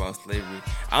you don't know about slavery.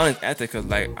 I don't ask that because,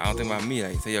 like, I don't think about me.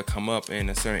 Like, say you'll come up in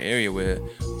a certain area where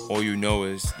all you know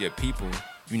is your people.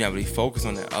 You not really focus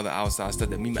on the other outside stuff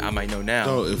that I might know now.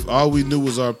 No, if all we knew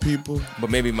was our people.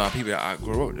 But maybe my people I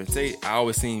grew up. Say I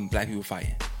always seen black people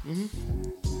fighting.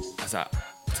 That's how.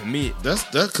 To me,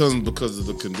 that comes because of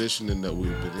the conditioning that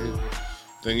we've been in.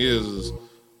 Thing is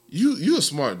you a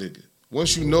smart nigga.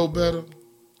 Once you know better,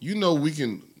 you know we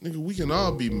can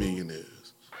all be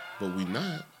millionaires, but we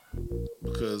not,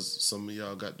 because some of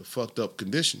y'all got the fucked up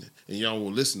conditioning, and y'all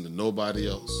won't listen to nobody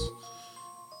else.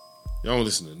 Y'all don't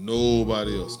listen to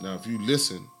nobody else. Now, if you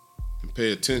listen and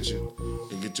pay attention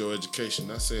and get your education,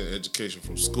 not saying education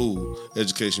from school,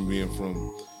 education being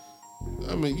from.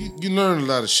 I mean, you learn a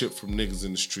lot of shit from niggas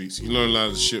in the streets. You learn a lot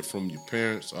of shit from your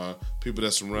parents or people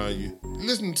that's around you.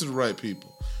 Listening to the right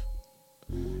people.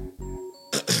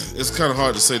 It's kind of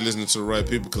hard to say listening to the right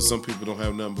people because some people don't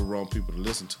have nothing but wrong people to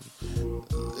listen to.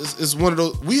 It's one of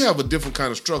those. We have a different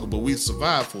kind of struggle, but we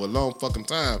survived for a long fucking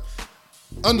time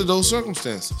under those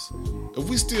circumstances. If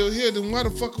we still here, then why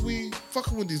the fuck are we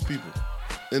fucking with these people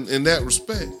in that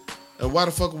respect? And why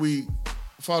the fuck are we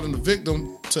falling the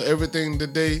victim to everything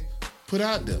that they put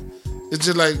out there? It's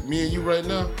just like me and you right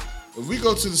now. If we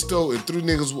go to the store and three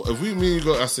niggas, me and you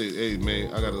go, I say, hey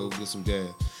man, I gotta go get some gas.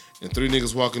 And three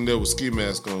niggas walking there with ski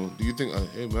masks on. Do you think,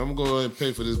 hey man, I'm gonna go ahead and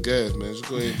pay for this gas, man. Just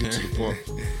go ahead and get to the point.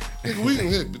 Nigga, we can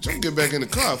hit, bitch, I'm get back in the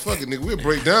car. Fuck it, nigga. We'll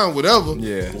break down, whatever.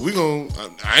 Yeah.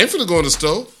 But I ain't finna go in the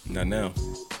store. Not now.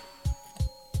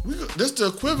 That's the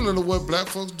equivalent of what black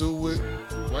folks do with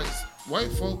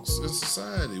white folks in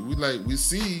society. We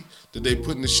see that they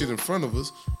putting this shit in front of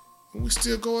us, and we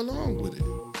still go along with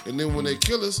it. And then when they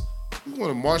kill us, we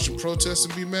want to march and protest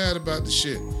and be mad about the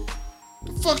shit.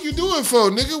 The fuck you doing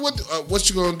for, nigga? What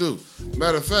you gonna do?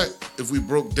 Matter of fact, if we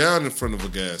broke down in front of a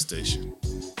gas station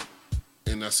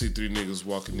and I see three niggas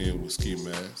walking in with ski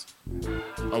masks,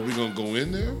 are we gonna go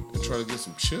in there and try to get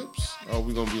some chips? Or are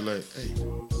we gonna be like, hey,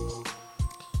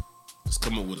 Let's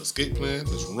come up with an escape plan.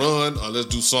 Let's run or let's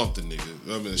do something,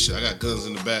 nigga. I mean, shit, I got guns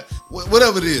in the back.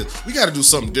 Whatever it is, we got to do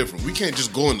something different. We can't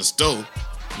just go in the store.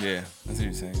 Yeah, that's what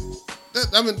you're saying.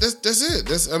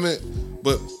 That's it.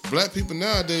 But black people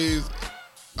nowadays,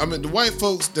 the white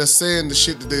folks that's saying the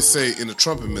shit that they say in the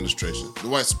Trump administration, the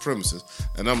white supremacists,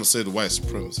 and I'm gonna say the white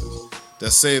supremacists,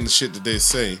 that's saying the shit that they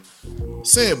say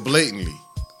it blatantly.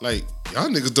 Like, y'all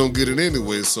niggas don't get it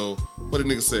anyway, so what the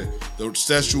niggas say? The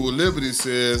Statue of Liberty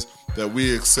says that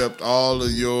we accept all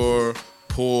of your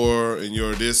poor and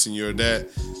your this and your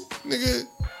that. Nigga,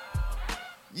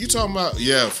 you talking about,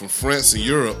 from France and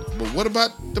Europe, but what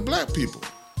about the black people?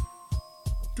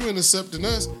 You ain't accepting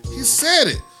us. He said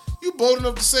it. You bold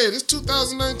enough to say it. It's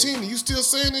 2019 and you still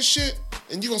saying this shit?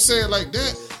 And you gonna say it like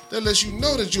that? That lets you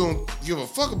know that you don't give a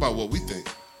fuck about what we think.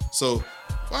 So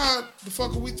why the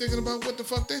fuck are we thinking about what the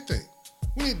fuck they think?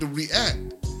 We need to react.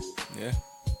 Yeah.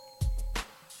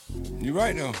 You're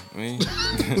right though. I mean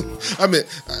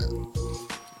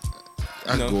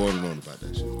I go on and on about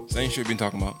that shit. Same shit we been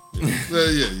talking about.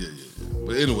 Yeah.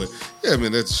 But anyway,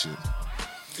 that's the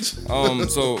shit.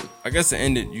 So I guess to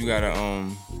end it, you got a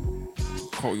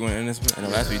quote you want to end this with? And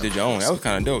last week you did your own. That was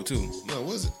kind of dope too. No,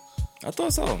 was it? I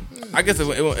thought so. Yeah. I guess it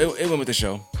went with the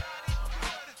show.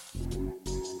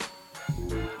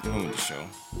 It went with the show.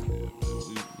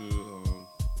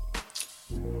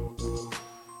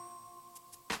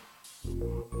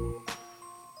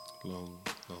 Long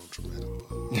dramatic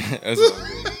pause. That's all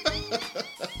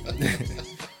good.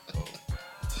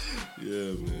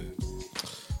 Yeah, man.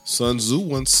 Sun Tzu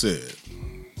once said,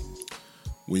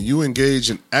 when you engage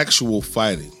in actual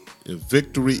fighting, if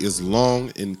victory is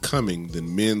long in coming,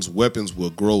 then men's weapons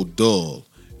will grow dull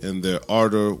and their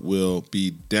ardor will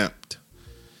be damped.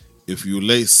 If you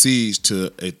lay siege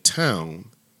to a town,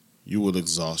 you will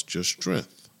exhaust your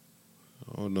strength.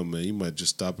 I don't know, man. You might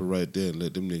just stop it right there and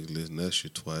let them niggas listen to that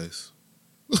shit twice.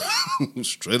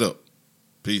 Straight up.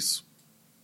 Peace.